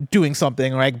doing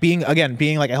something, like being like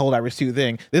a Helldivers 2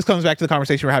 thing. This comes back to the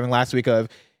conversation we were having last week of,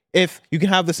 if you can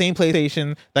have the same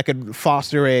PlayStation that could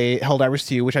foster a Helldivers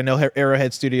 2, which I know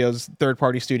Arrowhead Studios,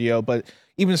 third-party studio, but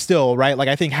even still, right? Like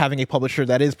I think having a publisher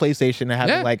that is PlayStation and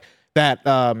having like that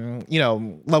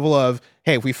level of,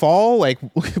 hey, if we fall, like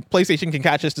PlayStation can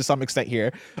catch us to some extent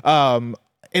here. And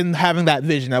having that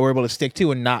vision that we're able to stick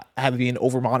to and not have it be an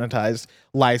over monetized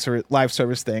live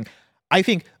service thing. I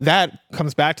think that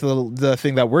comes back to the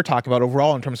thing that we're talking about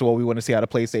overall in terms of what we want to see out of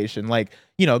PlayStation. Like,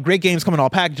 great games come in all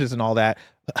packages and all that.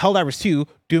 Helldivers 2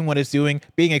 doing what it's doing,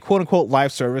 being a quote unquote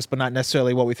live service, but not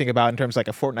necessarily what we think about in terms of like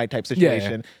a Fortnite type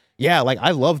situation. Yeah, like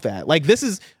I love that. Like this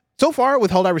is so far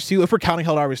with Helldivers 2, if we're counting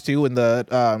Helldivers 2 in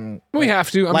the we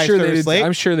have to. I'm sure they did.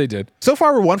 I'm sure they did. So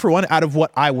far we're 1 for 1 out of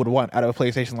what I would want out of a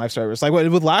PlayStation live service. Like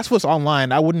with Last of Us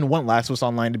Online, I wouldn't want Last of Us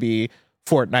Online to be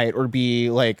Fortnite or be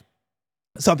like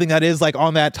something that is like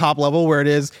on that top level where it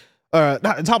is not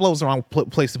top level is the wrong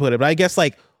place to put it, but I guess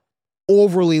like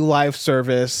overly live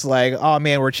service, like, oh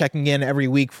man, we're checking in every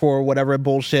week for whatever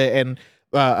bullshit, and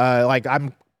like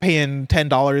I'm paying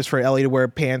 $10 for Ellie to wear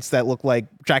pants that look like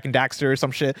Jack and Daxter or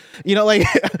some shit, like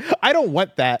I don't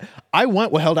want that. I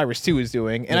want what Helldivers 2 is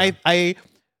doing, and I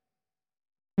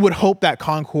would hope that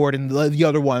Concord and the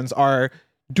other ones are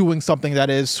doing something that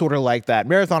is sort of like that.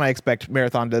 Marathon, I expect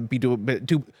Marathon to be do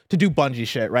Bungie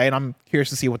shit, right? And I'm curious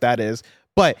to see what that is.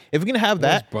 But if we're gonna have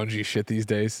that Bungie shit these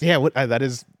days, that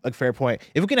is a fair point.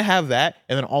 If we're gonna have that,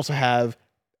 and then also have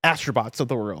Astrobots of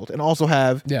the world, and also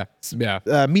have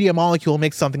Media Molecule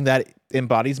make something that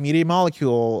embodies Media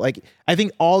Molecule, like I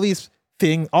think all these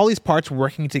parts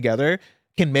working together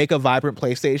can make a vibrant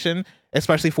PlayStation,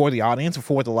 especially for the audience, or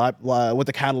for what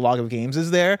the catalog of games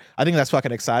is there. I think that's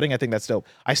fucking exciting. I think that's dope.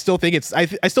 I still think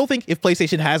I still think if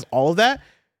PlayStation has all of that,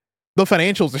 the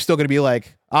financials are still going to be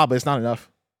like, but it's not enough.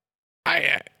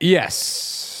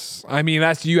 Yes. I mean,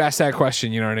 you asked that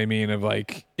question, you know what I mean? Of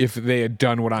like, if they had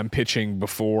done what I'm pitching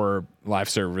before live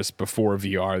service, before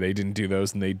VR, they didn't do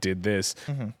those and they did this.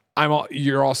 Mm-hmm.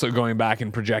 You're also going back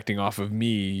and projecting off of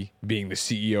me being the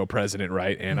CEO president,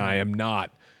 right? And I am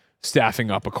not staffing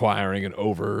up, acquiring, and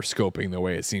over scoping the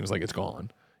way it seems like it's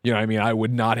gone. You know what I mean? I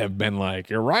would not have been like,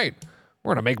 you're right,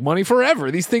 we're gonna make money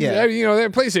forever. These things, their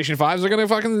PlayStation 5s are gonna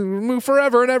fucking move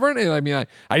forever and ever. And I mean,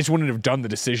 I just wouldn't have done the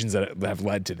decisions that have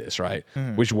led to this, right?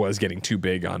 Mm-hmm. Which was getting too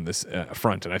big on this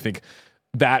front. And I think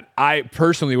that I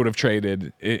personally would have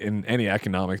traded in any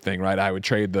economic thing, right? I would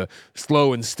trade the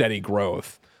slow and steady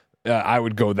growth. I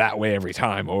would go that way every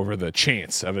time over the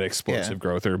chance of an explosive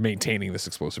growth or maintaining this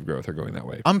explosive growth or going that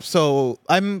way.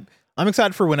 I'm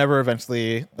excited for whenever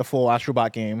eventually the full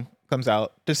Astrobot game comes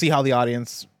out to see how the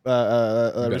audience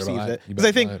receives it. Because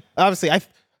I think obviously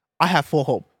I have full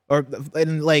hope,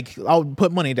 and like I'll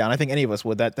put money down. I think any of us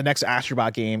would that the next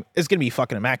Astrobot game is gonna be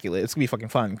fucking immaculate. It's gonna be fucking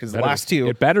fun because the last two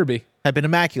it better be have been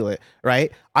immaculate,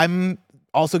 right? I'm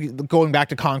also going back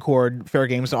to Concord, Fair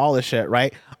Games, and all this shit,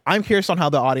 right? I'm curious on how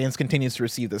the audience continues to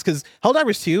receive this because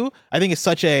Helldivers 2, I think, is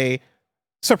such a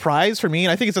surprise for me,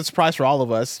 and I think it's a surprise for all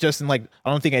of us. Just in like,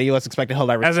 I don't think any of us expected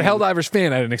Helldivers. As a Helldivers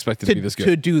fan, I didn't expect it to be this good.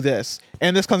 To do this,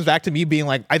 and this comes back to me being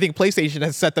like, I think PlayStation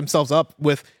has set themselves up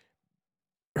with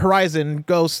Horizon,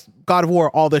 Ghost, God of War,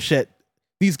 all this shit.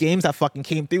 These games that fucking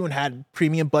came through and had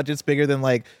premium budgets bigger than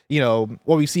like, you know,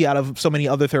 what we see out of so many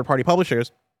other third-party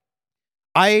publishers.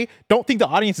 I don't think the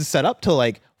audience is set up to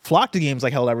like flock to games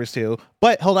like Helldivers 2,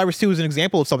 but Helldivers 2 is an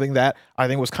example of something that I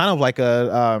think was kind of like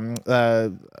a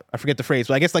I forget the phrase,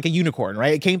 but I guess like a unicorn,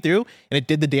 right? It came through and it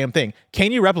did the damn thing.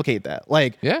 Can you replicate that?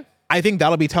 Like, yeah, I think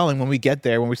that'll be telling when we get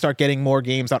there, when we start getting more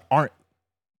games that aren't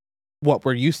what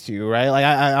we're used to, right? Like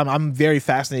I'm very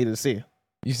fascinated to see.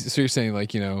 So you're saying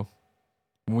like, you know,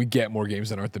 when we get more games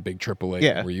that aren't the big AAA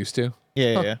that we're used to?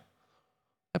 Yeah.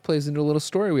 That plays into a little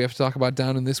story we have to talk about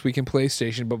down in This Week in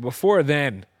PlayStation. But before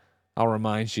then, I'll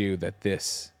remind you that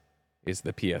this is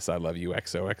the PS I Love You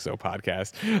XOXO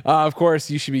podcast. Of course,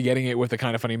 you should be getting it with the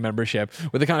Kind of Funny membership.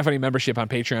 With the Kind of Funny membership on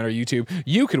Patreon or YouTube,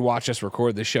 you could watch us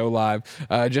record the show live,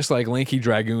 just like Lanky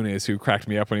Dragoon is, who cracked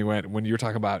me up when you were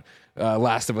talking about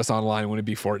Last of Us Online, wouldn't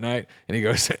it be Fortnite? And he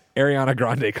goes, Ariana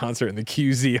Grande concert in the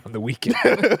QZ on the weekend.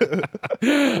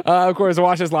 Of course,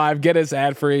 watch us live, get us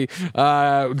ad-free,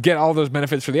 get all those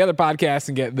benefits for the other podcasts,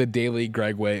 and get the daily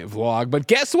Greg Way vlog. But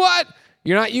guess what?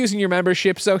 You're not using your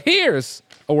membership, so here's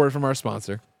a word from our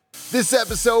sponsor. This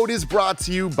episode is brought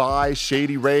to you by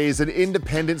Shady Rays, an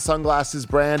independent sunglasses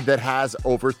brand that has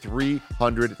over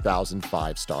 300,000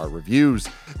 five-star reviews.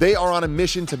 They are on a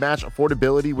mission to match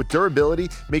affordability with durability,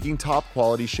 making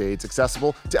top-quality shades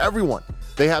accessible to everyone.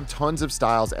 They have tons of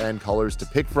styles and colors to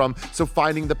pick from, so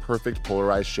finding the perfect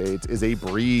polarized shades is a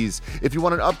breeze. If you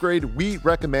want an upgrade, we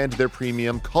recommend their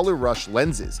premium Color Rush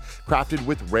lenses. Crafted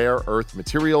with rare earth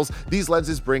materials, these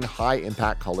lenses bring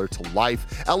high-impact color to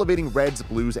life, elevating reds,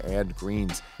 blues, and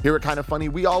greens. Here at Kind of Funny,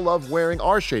 we all love wearing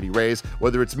our Shady Rays,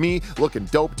 whether it's me looking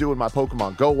dope doing my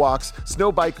Pokemon Go walks,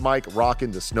 Snowbike Mike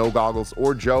rocking the snow goggles,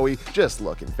 or Joey just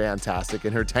looking fantastic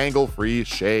in her tangle-free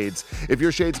shades. If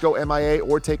your shades go MIA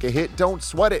or take a hit, don't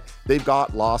sweat it. They've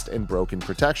got lost and broken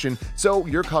protection, so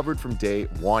you're covered from day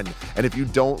one. And if you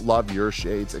don't love your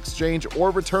shades, exchange or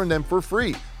return them for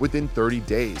free within 30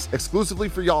 days. Exclusively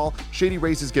for y'all, Shady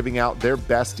Rays is giving out their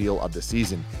best deal of the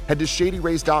season. Head to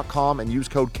shadyrays.com and use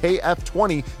code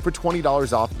KF20 for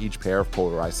 $20 off each pair of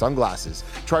polarized sunglasses.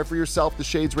 Try for yourself the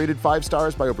shades rated 5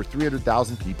 stars by over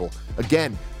 300,000 people.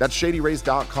 Again, that's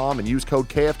shadyrays.com and use code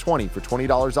KF20 for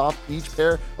 $20 off each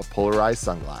pair of polarized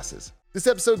sunglasses. This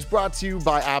episode's brought to you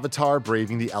by Avatar: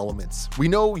 Braving the Elements. We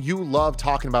know you love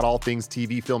talking about all things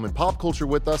TV, film, and pop culture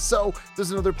with us, so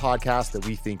there's another podcast that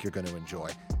we think you're going to enjoy.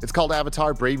 It's called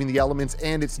Avatar: Braving the Elements,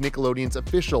 and it's Nickelodeon's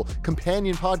official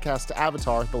companion podcast to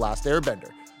Avatar: The Last Airbender.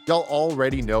 Y'all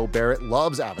already know Barrett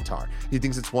loves Avatar. He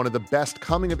thinks it's one of the best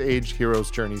coming-of-age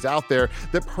heroes' journeys out there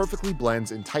that perfectly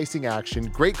blends enticing action,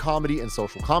 great comedy, and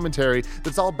social commentary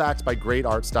that's all backed by great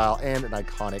art style and an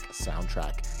iconic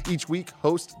soundtrack. Each week,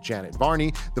 host Janet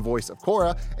Varney, the voice of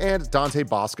Korra, and Dante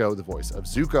Bosco, the voice of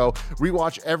Zuko,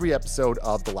 rewatch every episode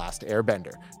of The Last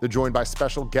Airbender. They're joined by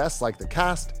special guests like the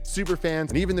cast, superfans,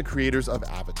 and even the creators of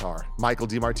Avatar, Michael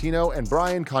DiMartino and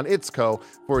Brian Konietzko,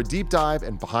 for a deep dive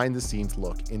and behind-the-scenes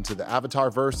look into the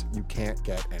Avatar-verse you can't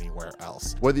get anywhere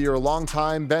else. Whether you're a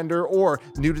longtime bender or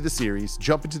new to the series,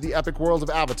 jump into the epic world of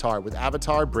Avatar with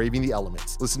Avatar: Braving the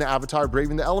Elements. Listen to Avatar: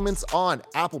 Braving the Elements on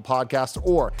Apple Podcasts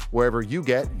or wherever you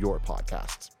get your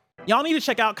podcasts. Y'all need to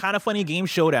check out Kind of Funny Game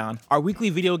Showdown, our weekly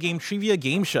video game trivia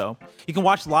game show. You can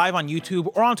watch live on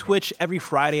YouTube or on Twitch every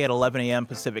Friday at 11 a.m.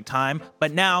 Pacific time.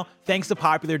 But now, thanks to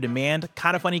popular demand,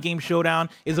 Kind of Funny Game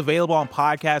Showdown is available on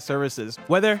podcast services.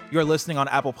 Whether you're listening on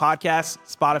Apple Podcasts,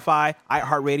 Spotify,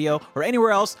 iHeartRadio, or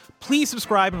anywhere else, please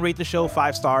subscribe and rate the show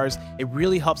 5 stars. It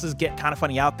really helps us get Kind of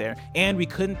Funny out there, and we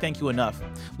couldn't thank you enough.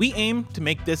 We aim to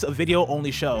make this a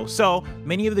video-only show, so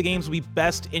many of the games will be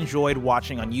best enjoyed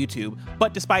watching on YouTube.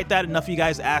 But despite that enough of you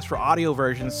guys asked for audio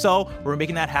versions, so we're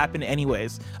making that happen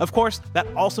anyways. Of course, that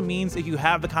also means if you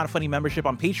have the Kinda Funny membership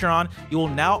on Patreon, you will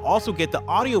now also get the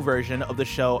audio version of the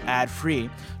show ad-free.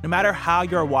 No matter how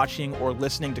you're watching or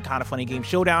listening to Kinda Funny Game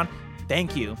Showdown,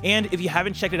 thank you. And if you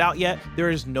haven't checked it out yet, there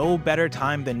is no better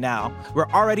time than now. We're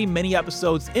already many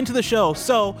episodes into the show,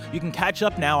 so you can catch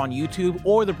up now on YouTube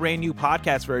or the brand new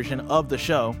podcast version of the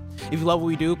show. If you love what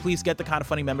we do, please get the Kinda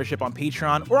Funny membership on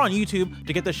Patreon or on YouTube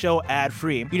to get the show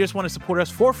ad-free. If you just want to support us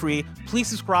for free, please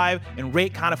subscribe and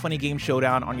rate Kinda Funny Game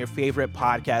Showdown on your favorite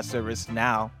podcast service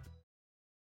now.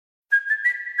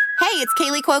 Hey, it's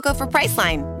Kaylee Cuoco for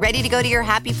Priceline. Ready to go to your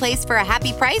happy place for a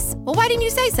happy price? Well, why didn't you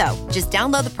say so? Just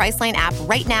download the Priceline app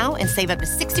right now and save up to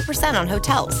 60% on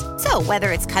hotels. So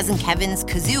whether it's Cousin Kevin's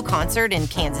Kazoo Concert in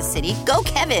Kansas City, go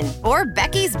Kevin, or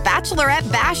Becky's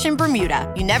Bachelorette Bash in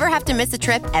Bermuda, you never have to miss a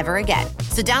trip ever again.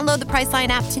 So download the Priceline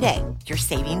app today. Your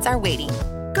savings are waiting.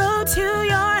 Go to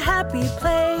your happy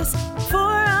place for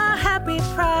a happy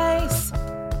price.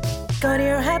 Go to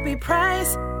your happy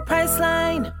price,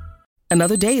 Priceline.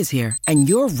 Another day is here, and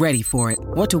you're ready for it.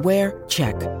 What to wear?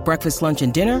 Check. Breakfast, lunch,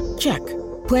 and dinner? Check.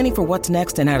 Planning for what's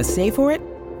next and how to save for it?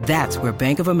 That's where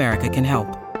Bank of America can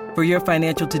help. For your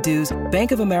financial to-dos,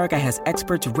 Bank of America has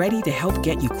experts ready to help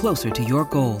get you closer to your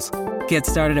goals. Get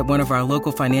started at one of our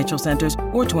local financial centers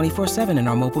or 24/7 in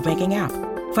our mobile banking app.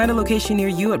 Find a location near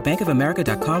you at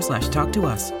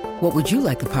bankofamerica.com/talktous. What would you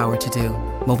like the power to do?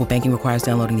 Mobile banking requires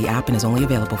downloading the app and is only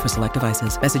available for select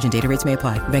devices. Message and data rates may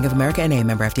apply. Bank of America N.A.,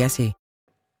 member FDIC.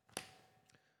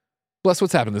 Bless,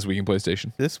 what's happened this week in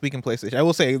PlayStation? This week in PlayStation, I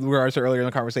will say, we were earlier in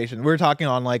the conversation, we were talking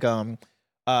on like what's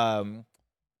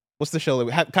the show that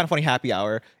we Kinda Funny Happy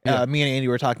Hour. Yeah. Me and Andy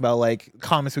were talking about like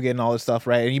comments we get and all this stuff,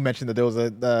 right? And you mentioned that there was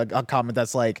a comment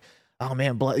that's like, oh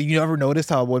man, you ever noticed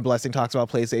how when Blessing talks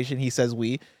about PlayStation, he says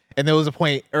we? And there was a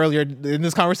point earlier in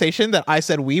this conversation that I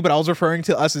said we, but I was referring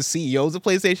to us as CEOs of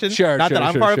PlayStation. Not that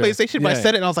I'm part of PlayStation, but I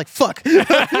said it and I was like, fuck. They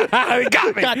got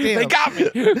me. Goddamn. They got me.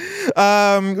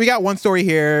 We got one story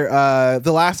here.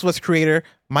 The Last of Us creator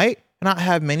might not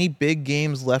have many big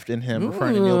games left in him,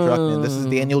 referring to Neil Druckmann. This is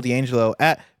Daniel D'Angelo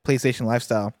at PlayStation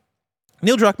Lifestyle.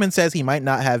 Neil Druckmann says he might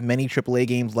not have many AAA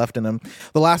games left in him.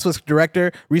 The Last of Us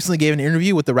director recently gave an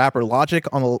interview with the rapper Logic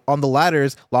on the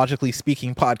latter's Logically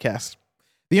Speaking podcast.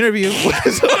 The interview was...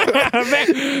 it's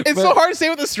so hard to say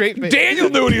with a straight face. Daniel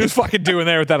knew what he was fucking doing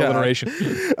there with that alliteration.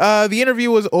 The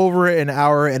interview was over an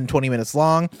hour and 20 minutes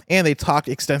long, and they talked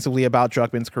extensively about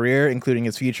Druckmann's career, including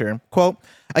his future. Quote,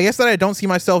 I guess that I don't see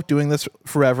myself doing this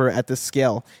forever at this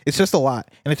scale. It's just a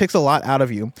lot, and it takes a lot out of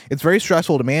you. It's very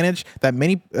stressful to manage that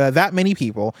many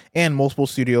people and multiple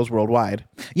studios worldwide.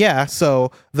 Yeah,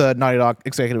 so the Naughty Dog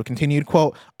executive continued,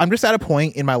 quote, I'm just at a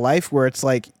point in my life where it's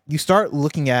like you start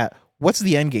looking at what's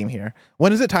the end game here?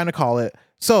 When is it time to call it?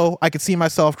 So I could see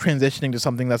myself transitioning to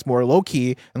something that's more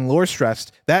low-key and lower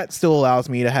stressed. That still allows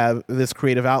me to have this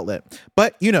creative outlet.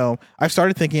 But, you know, I've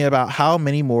started thinking about how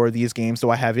many more of these games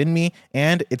do I have in me,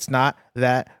 and it's not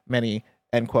that many,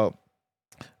 end quote.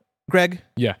 Greg?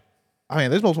 Yeah. I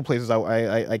mean, there's multiple places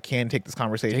I can take this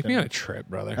conversation. Take me on a trip,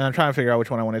 brother. And I'm trying to figure out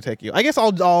which one I want to take you. I guess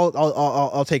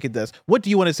I'll take it this. What do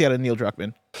you want to see out of Neil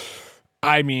Druckmann?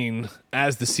 I mean,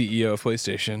 as the CEO of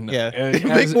PlayStation,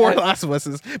 make more Last of Us.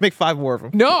 Make 5 more of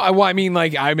them. No, I mean,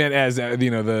 like I meant as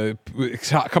the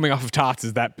coming off of Tots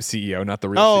is that CEO, not the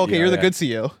real. Oh, CEO, okay, you're the good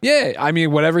CEO. Yeah, I mean,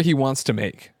 whatever he wants to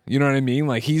make, you know what I mean.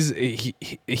 Like he is a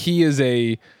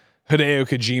Hideo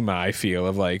Kojima. I feel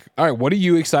of like, all right, what are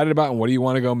you excited about and what do you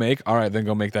want to go make? All right, then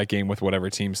go make that game with whatever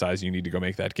team size you need to go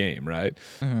make that game, right?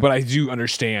 Mm-hmm. But I do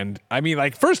understand. I mean,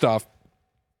 like first off,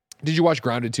 did you watch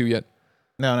Grounded 2 yet?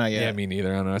 No, not yet. Yeah, me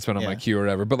neither. I don't know. It's been on my queue or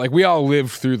whatever. But like, we all lived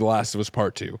through The Last of Us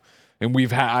Part 2,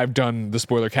 and I've done the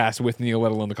spoiler cast with Neil,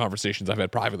 let alone the conversations I've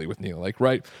had privately with Neil. Like,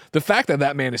 right, the fact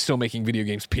that man is still making video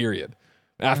games, period,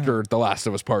 after The Last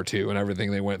of Us Part 2 and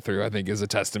everything they went through, I think is a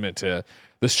testament to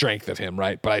the strength of him,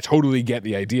 right? But I totally get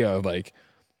the idea of like,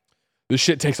 this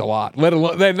shit takes a lot. Let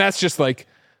alone then that's just like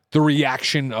the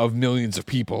reaction of millions of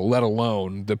people, let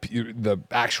alone the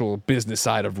actual business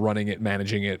side of running it,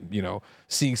 managing it,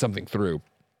 seeing something through.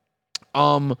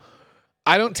 I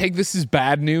don't take this as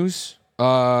bad news.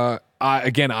 I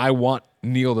want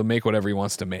Neil to make whatever he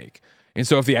wants to make. And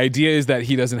so if the idea is that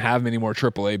he doesn't have many more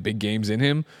AAA big games in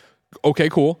him, okay,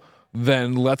 cool.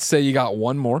 Then let's say you got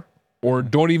one more, or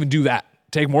don't even do that.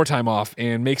 Take more time off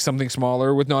and make something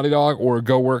smaller with Naughty Dog, or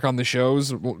go work on the shows,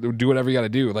 do whatever you got to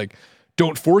do. Like,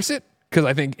 don't force it. Because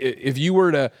I think if he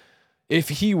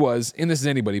was, and this is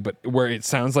anybody, but where it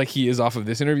sounds like he is off of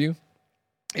this interview,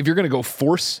 if you're going to go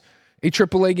force a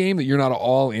AAA game that you're not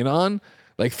all in on,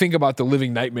 like think about the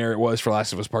living nightmare it was for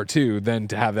Last of Us Part 2, then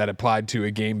to have that applied to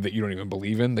a game that you don't even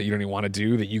believe in, that you don't even want to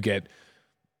do, that you get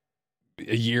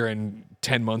a year and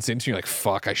 10 months into, you're like,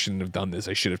 fuck, I shouldn't have done this.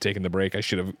 I should have taken the break. I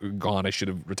should have gone. I should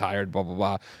have retired, blah, blah,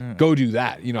 blah. Go do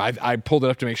that. You know, I pulled it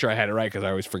up to make sure I had it right because I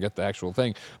always forget the actual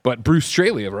thing. But Bruce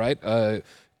Straley, right?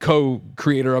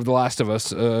 Co-creator of The Last of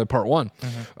Us Part 1.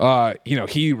 You know,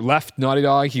 he left Naughty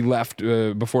Dog. He left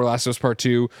before Last of Us Part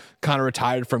 2, kind of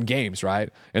retired from games,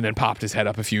 right? And then popped his head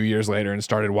up a few years later and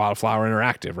started Wildflower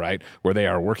Interactive, right? Where they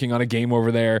are working on a game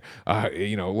over there.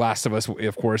 You know, Last of Us,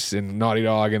 of course, in Naughty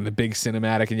Dog and the big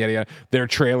cinematic and yada yada. Their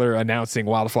trailer announcing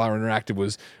Wildflower Interactive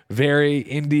was very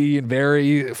indie and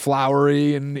very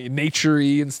flowery and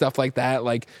naturey and stuff like that.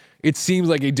 Like, it seems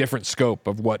like a different scope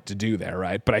of what to do there,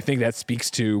 right? But I think that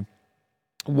speaks to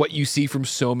what you see from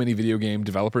so many video game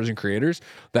developers and creators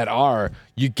that are,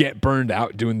 you get burned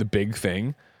out doing the big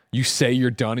thing. You say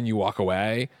you're done and you walk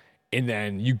away, and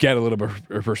then you get a little bit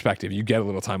of perspective. You get a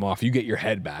little time off. You get your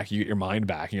head back. You get your mind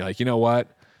back. And you're like, you know what?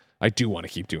 I do want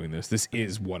to keep doing this. This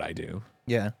is what I do.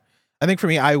 Yeah. I think for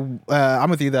me, I'm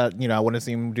with you that, you know, I want to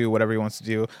see him do whatever he wants to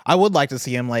do. I would like to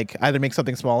see him like either make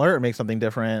something smaller or make something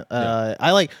different.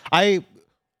 To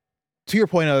your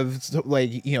point of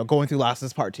like, you know, going through Last of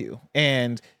Us Part 2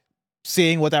 and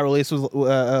seeing what that release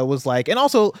was like. And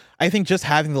also I think just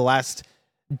having the last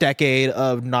decade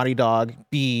of Naughty Dog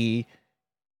be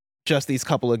just these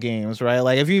couple of games, right?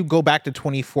 Like if you go back to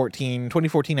 2014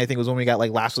 I think was when we got like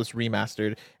Last of Us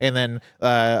Remastered, and then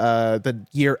the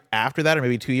year after that, or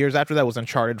maybe 2 years after that, was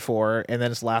Uncharted 4, and then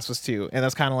it's Last of Us 2, and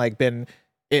that's kind of like been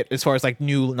it as far as like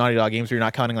new Naughty Dog games where you're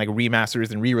not counting like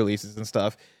remasters and re-releases and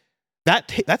stuff.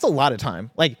 That's a lot of time.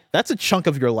 Like that's a chunk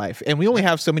of your life, and we only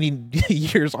have so many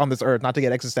years on this earth. Not to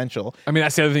get existential. I mean,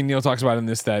 that's the other thing Neil talks about in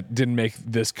this that didn't make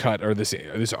this cut or this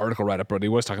article right up, but he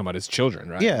was talking about his children,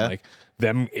 right? Yeah, like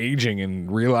them aging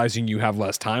and realizing you have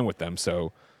less time with them.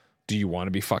 So, do you want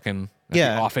to be fucking at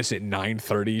the office at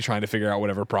 9:30 trying to figure out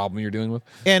whatever problem you're dealing with?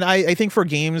 And I think for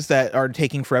games that are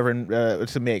taking forever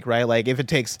to make, right? Like if it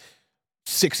takes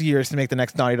 6 years to make the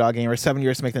next Naughty Dog game or 7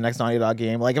 years to make the next Naughty Dog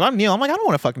game. Like if I'm Neil, I'm like, I don't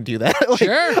want to fucking do that. Like,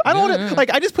 sure. I don't want to, like,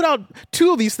 I just put out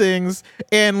 2 of these things,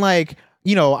 and like,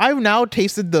 you know, I've now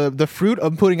tasted the fruit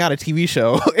of putting out a TV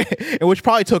show, which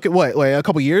probably took it like a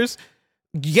couple years.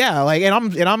 Yeah, like, and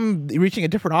I'm reaching a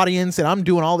different audience, and I'm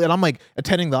doing all that. I'm like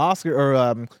attending the Oscar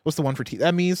or what's the one for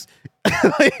Emmys?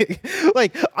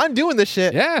 like I'm doing this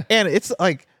shit. Yeah, and it's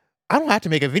like, I don't have to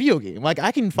make a video game. Like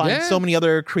I can find so many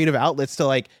other creative outlets to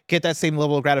like get that same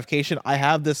level of gratification. I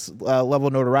have this level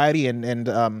of notoriety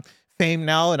and fame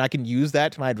now, and I can use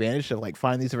that to my advantage to like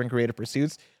find these different creative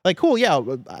pursuits. Like, cool, yeah,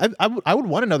 I would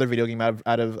want another video game out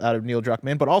of Neil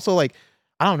Druckmann, but also like,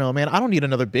 I don't know, man, I don't need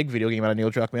another big video game out of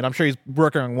Neil Druckmann. I'm sure he's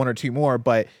working on 1 or 2 more,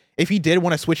 but if he did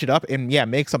want to switch it up and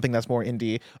make something that's more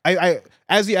indie,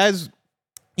 as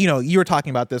you know, you were talking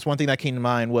about this. One thing that came to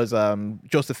mind was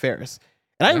Joseph Fares.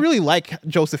 And I really like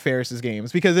Joseph Fares'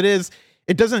 games because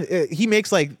he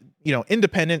makes like, you know,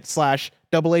 independent / AA,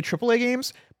 AAA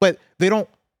games, but they don't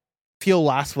feel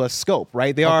Last of Us scope,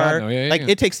 right? They are like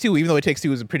It Takes Two, even though It Takes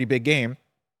Two is a pretty big game.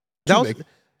 Too big.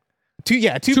 Too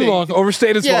big. Long.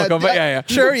 Overstayed its welcome, but yeah.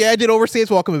 Sure, yeah, it did overstay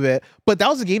its welcome a bit. But that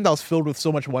was a game that was filled with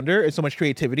so much wonder and so much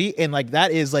creativity. And like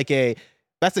that is like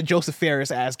that's a Joseph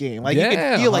Fares ass game. Like you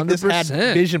can feel like 100%. This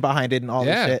had vision behind it and all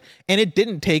this shit. And it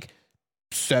didn't take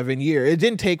 7 years. It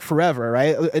didn't take forever,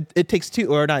 right? It Takes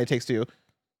Two, or not It Takes Two.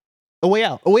 A Way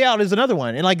Out. A Way Out is another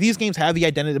one. And like these games have the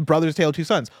identity, Brothers Tale of Two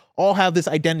Sons, all have this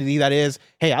identity that is,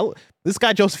 hey, this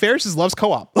guy Joseph Fares loves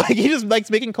co-op. Like he just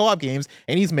likes making co-op games,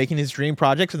 and he's making his dream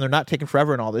projects, and they're not taking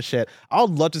forever and all this shit. I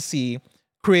would love to see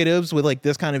creatives with like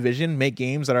this kind of vision make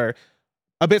games that are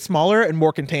a bit smaller and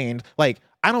more contained. Like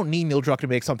I don't need Neil Druckmann to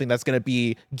make something that's going to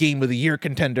be Game of the Year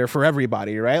contender for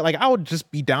everybody, right? Like I would just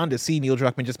be down to see Neil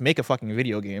Druckmann just make a fucking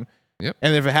video game. Yep.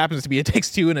 And if it happens to be It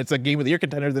Takes Two and it's a Game of the Year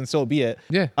contender, then so be it.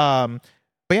 Yeah.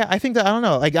 But yeah, I think that, I don't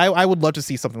know. Like I would love to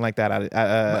see something like that.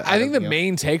 I think the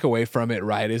main takeaway from it,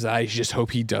 right, is I just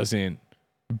hope he doesn't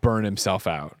burn himself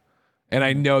out. And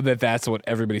I know that that's what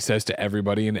everybody says to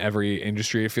everybody in every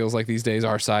industry. It feels like these days,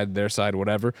 our side, their side,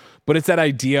 whatever. But it's that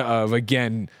idea of,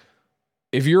 again,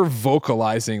 if you're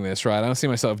vocalizing this, right, I don't see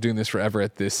myself doing this forever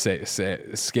at this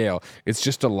scale. It's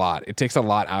just a lot. It takes a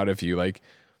lot out of you. Like,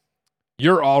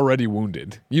 you're already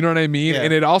wounded. You know what I mean? Yeah.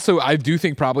 And it also, I do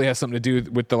think, probably has something to do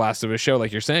with The Last of Us show,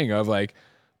 like you're saying, of like,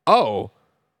 oh,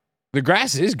 the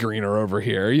grass is greener over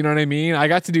here. You know what I mean? I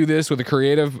got to do this with a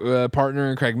creative partner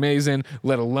in Craig Mazin,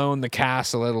 let alone the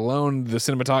cast, let alone the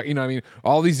cinematography. You know what I mean?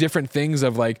 All these different things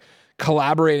of like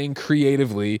collaborating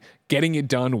creatively, getting it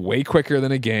done way quicker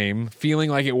than a game,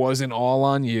 feeling like it wasn't all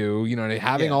on you, you know,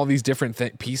 having all these different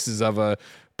pieces of a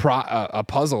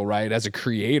puzzle, right? As a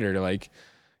creator, like,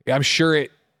 I'm sure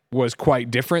it was quite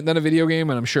different than a video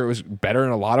game, and I'm sure it was better in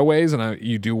a lot of ways. And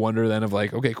you do wonder then of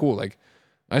like, okay, cool, like,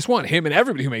 I just want him and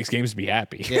everybody who makes games to be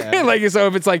happy. Yeah. Like, so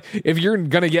if it's like, if you're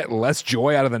gonna get less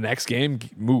joy out of the next game,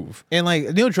 move. And like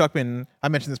Neil Druckmann, I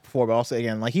mentioned this before, but I'll say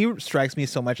again, like, he strikes me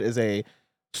so much as a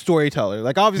storyteller.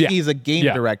 Like, obviously he's a game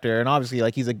director, and obviously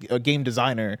like he's a game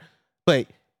designer, but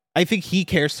I think he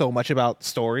cares so much about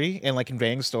story and like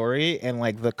conveying story and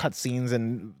like the cutscenes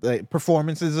and the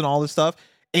performances and all this stuff.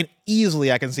 And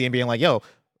easily I can see him being like, yo,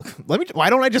 why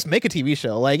don't I just make a TV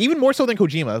show? Like, even more so than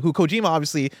Kojima, who Kojima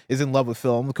obviously is in love with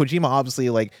film. Kojima obviously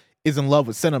like is in love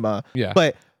with cinema. Yeah.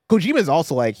 But Kojima is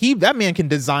also like, that man can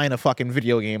design a fucking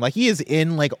video game. Like, he is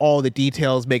in like all the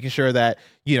details, making sure that,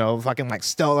 you know, fucking like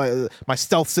my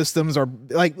stealth systems are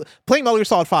like playing Metal Gear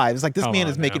Solid 5. It's like, this man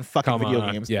is making fucking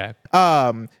video games. Yeah.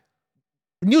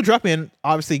 Neil Druckmann,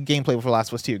 obviously gameplay for Last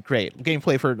of Us 2, great.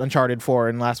 Gameplay for Uncharted 4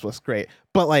 and Last of Us, great.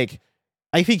 But like,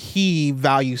 I think he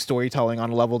values storytelling on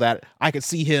a level that I could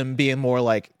see him being more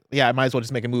like, yeah, I might as well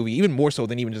just make a movie, even more so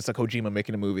than even just a Kojima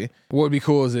making a movie. What would be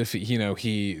cool is if, you know,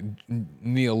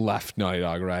 Neil left Naughty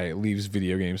Dog, right? Leaves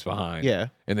video games behind. Yeah.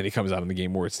 And then he comes out on the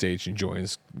Game Awards stage and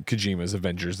joins Kojima's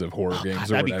Avengers of Horror games,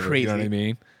 God, or whatever. Be crazy. You know what I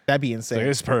mean? That'd be insane. So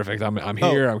it's perfect. I'm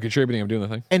here. I'm contributing. I'm doing the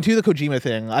thing. And to the Kojima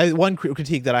thing, one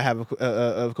critique that I have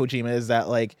of Kojima is that,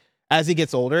 like, as he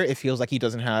gets older, it feels like he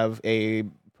doesn't have a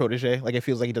protege. Like, it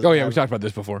feels like he doesn't. Oh yeah, we talked about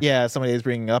this before. Yeah, somebody is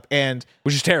bringing up, and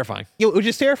which is terrifying. Yeah, which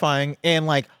is terrifying, and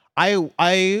like,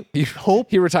 I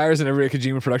hope he retires and every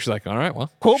Kojima production is like, all right,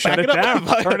 well, shut it down,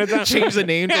 turn it down, change the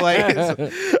name to like.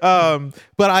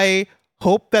 But I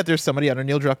hope that there's somebody under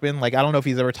Neil Druckmann. Like, I don't know if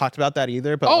he's ever talked about that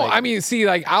either. But I mean, see,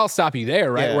 like, I'll stop you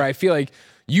there, right? Yeah. Where I feel like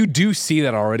you do see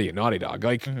that already at Naughty Dog.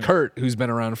 Like, Kurt, who's been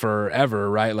around forever,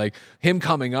 right? Like, him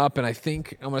coming up, and I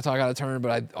think I'm going to talk out of turn,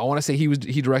 but I want to say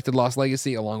he directed Lost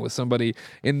Legacy along with somebody,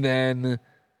 and then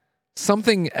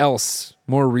something else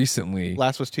more recently.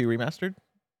 Last was 2 remastered?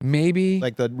 Maybe.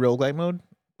 Like the roguelike mode?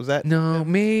 Was that? No,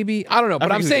 maybe. I don't know.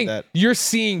 But I'm saying you're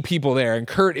seeing people there, and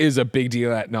Kurt is a big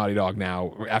deal at Naughty Dog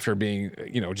now after being,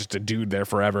 you know, just a dude there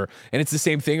forever. And it's the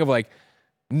same thing of like,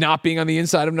 not being on the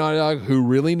inside of Naughty Dog, who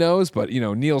really knows, but, you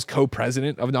know, Neil's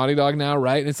co-president of Naughty Dog now,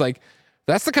 right? And it's like,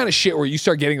 that's the kind of shit where you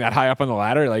start getting that high up on the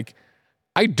ladder. Like,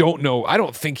 I don't know. I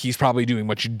don't think he's probably doing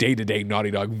much day-to-day Naughty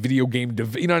Dog video game,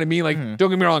 you know what I mean? Like, don't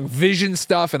get me wrong, vision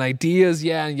stuff and ideas,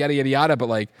 yeah, and yada, yada, yada, but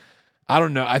like, I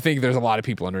don't know. I think there's a lot of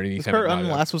people underneath him.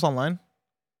 Last was online?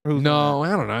 No,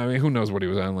 I don't know. I mean, who knows what he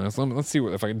was on last? Let's see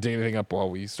if I can dig anything up while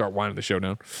we start winding the show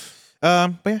down.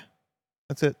 But yeah,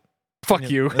 that's it. Fuck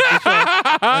you.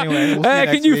 Anyway, we'll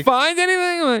can you find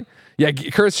anything? Like, yeah,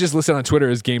 Kurt's just listed on Twitter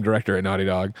as game director at Naughty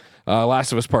Dog.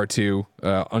 Last of Us Part 2,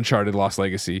 Uncharted Lost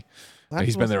Legacy.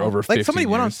 He's been there over 15 years. Somebody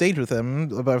went on stage with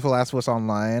him about Last of Us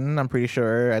Online, I'm pretty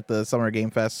sure, at the Summer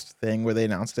Game Fest thing where they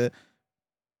announced it.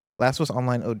 Last of Us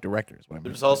Online directors.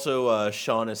 There's also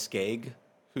Sean Escague,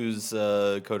 who's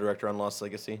co-director on Lost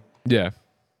Legacy. Yeah.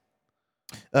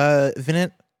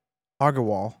 Vinit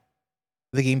Agarwal,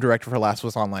 the game director for Last of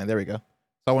Us Online. There we go. So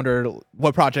I wonder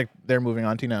what project they're moving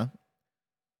on to now.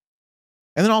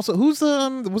 And then also, who's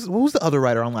the other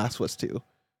writer on Last of Us 2?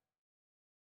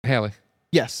 Haley.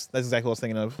 Yes, that's exactly what I was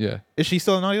thinking of. Yeah. Is she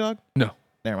still in Naughty Dog? No.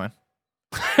 Never mind.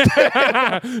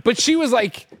 But she was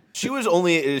like, she was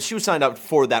signed up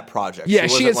for that project. Yeah,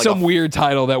 she had like some weird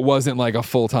title that wasn't like a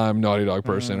full-time Naughty Dog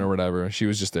person or whatever. She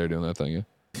was just there doing that thing. Yeah.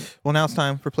 Well, now it's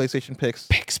time for PlayStation picks.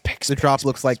 The drop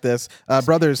looks like this.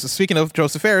 Brothers, speaking of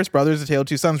Joseph Ferris, Brothers, A Tale of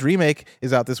Two Sons remake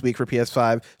is out this week for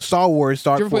PS5. Star Wars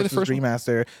Dark Forces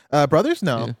remaster. Brothers,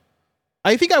 no. Yeah.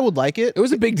 I think I would like it. It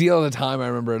was a big deal at the time, I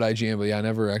remember at IGN, but yeah, I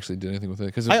never actually did anything with it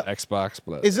because it was Xbox.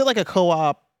 But is it like a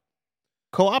co-op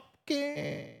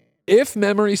game? If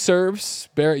memory serves,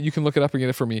 Barrett, you can look it up and get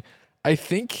it for me. I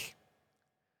think.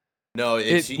 No,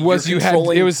 it was you had.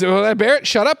 It was Barrett.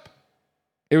 Shut up.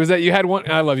 It was that you had one.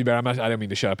 I love you, Barrett. I don't mean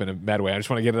to shut up in a bad way. I just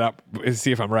want to get it up and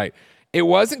see if I'm right. It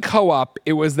wasn't co-op.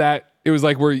 It was that. It was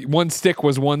like where one stick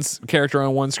was one character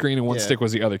on one screen and one stick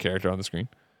was the other character on the screen.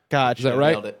 Gotcha. Is that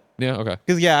right? Nailed it. Yeah. Okay.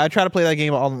 Because I tried to play that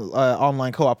game on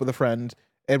online co-op with a friend,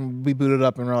 and we booted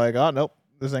up and we're like, oh nope,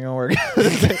 this ain't gonna work.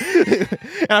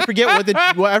 And I forget what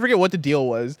the deal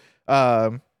was.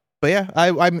 But yeah,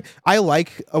 I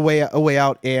like a way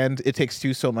out, and It Takes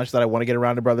Two so much that I want to get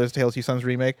around to Brothers Tale of Two Sons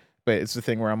remake. But it's the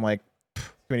thing where I'm like,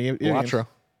 Balatro.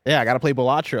 Yeah, I gotta play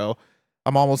Balatro.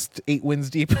 I'm almost 8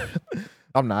 wins deep.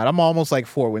 I'm not. I'm almost like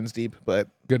 4 wins deep, but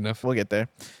good enough. We'll get there.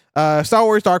 Star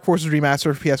Wars Dark Forces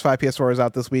Remastered for PS5, PS4 is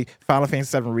out this week. Final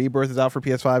Fantasy VII Rebirth is out for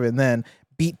PS5, and then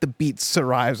Beat the Beats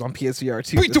arrives on PSVR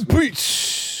 2. Beat the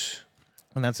Beats!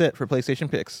 And that's it for PlayStation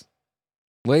Picks.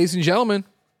 Ladies and gentlemen,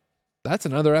 that's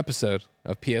another episode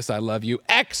of PS I Love You.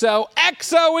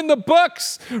 XOXO in the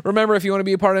books. Remember, if you want to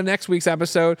be a part of next week's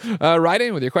episode, write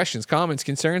in with your questions, comments,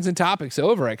 concerns, and topics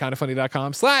over at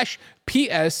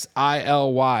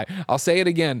kindafunny.com/PSILY. I'll say it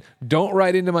again. Don't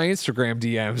write into my Instagram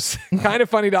DMs.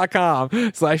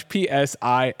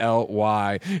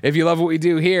 kindafunny.com/PSILY. If you love what we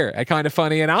do here at Kinda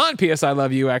Funny and on PS I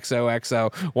Love You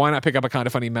XOXO, why not pick up a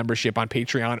Kinda Funny membership on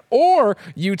Patreon or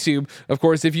YouTube? Of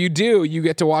course, if you do, you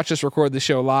get to watch us record the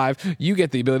show live. You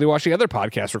get the ability to watch the other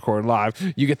podcast recorded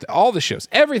live. You get all the shows,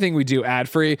 everything we do ad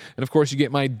free. And of course, you get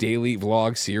my daily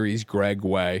vlog series, Greg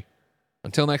Way.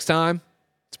 Until next time,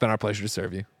 it's been our pleasure to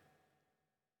serve you.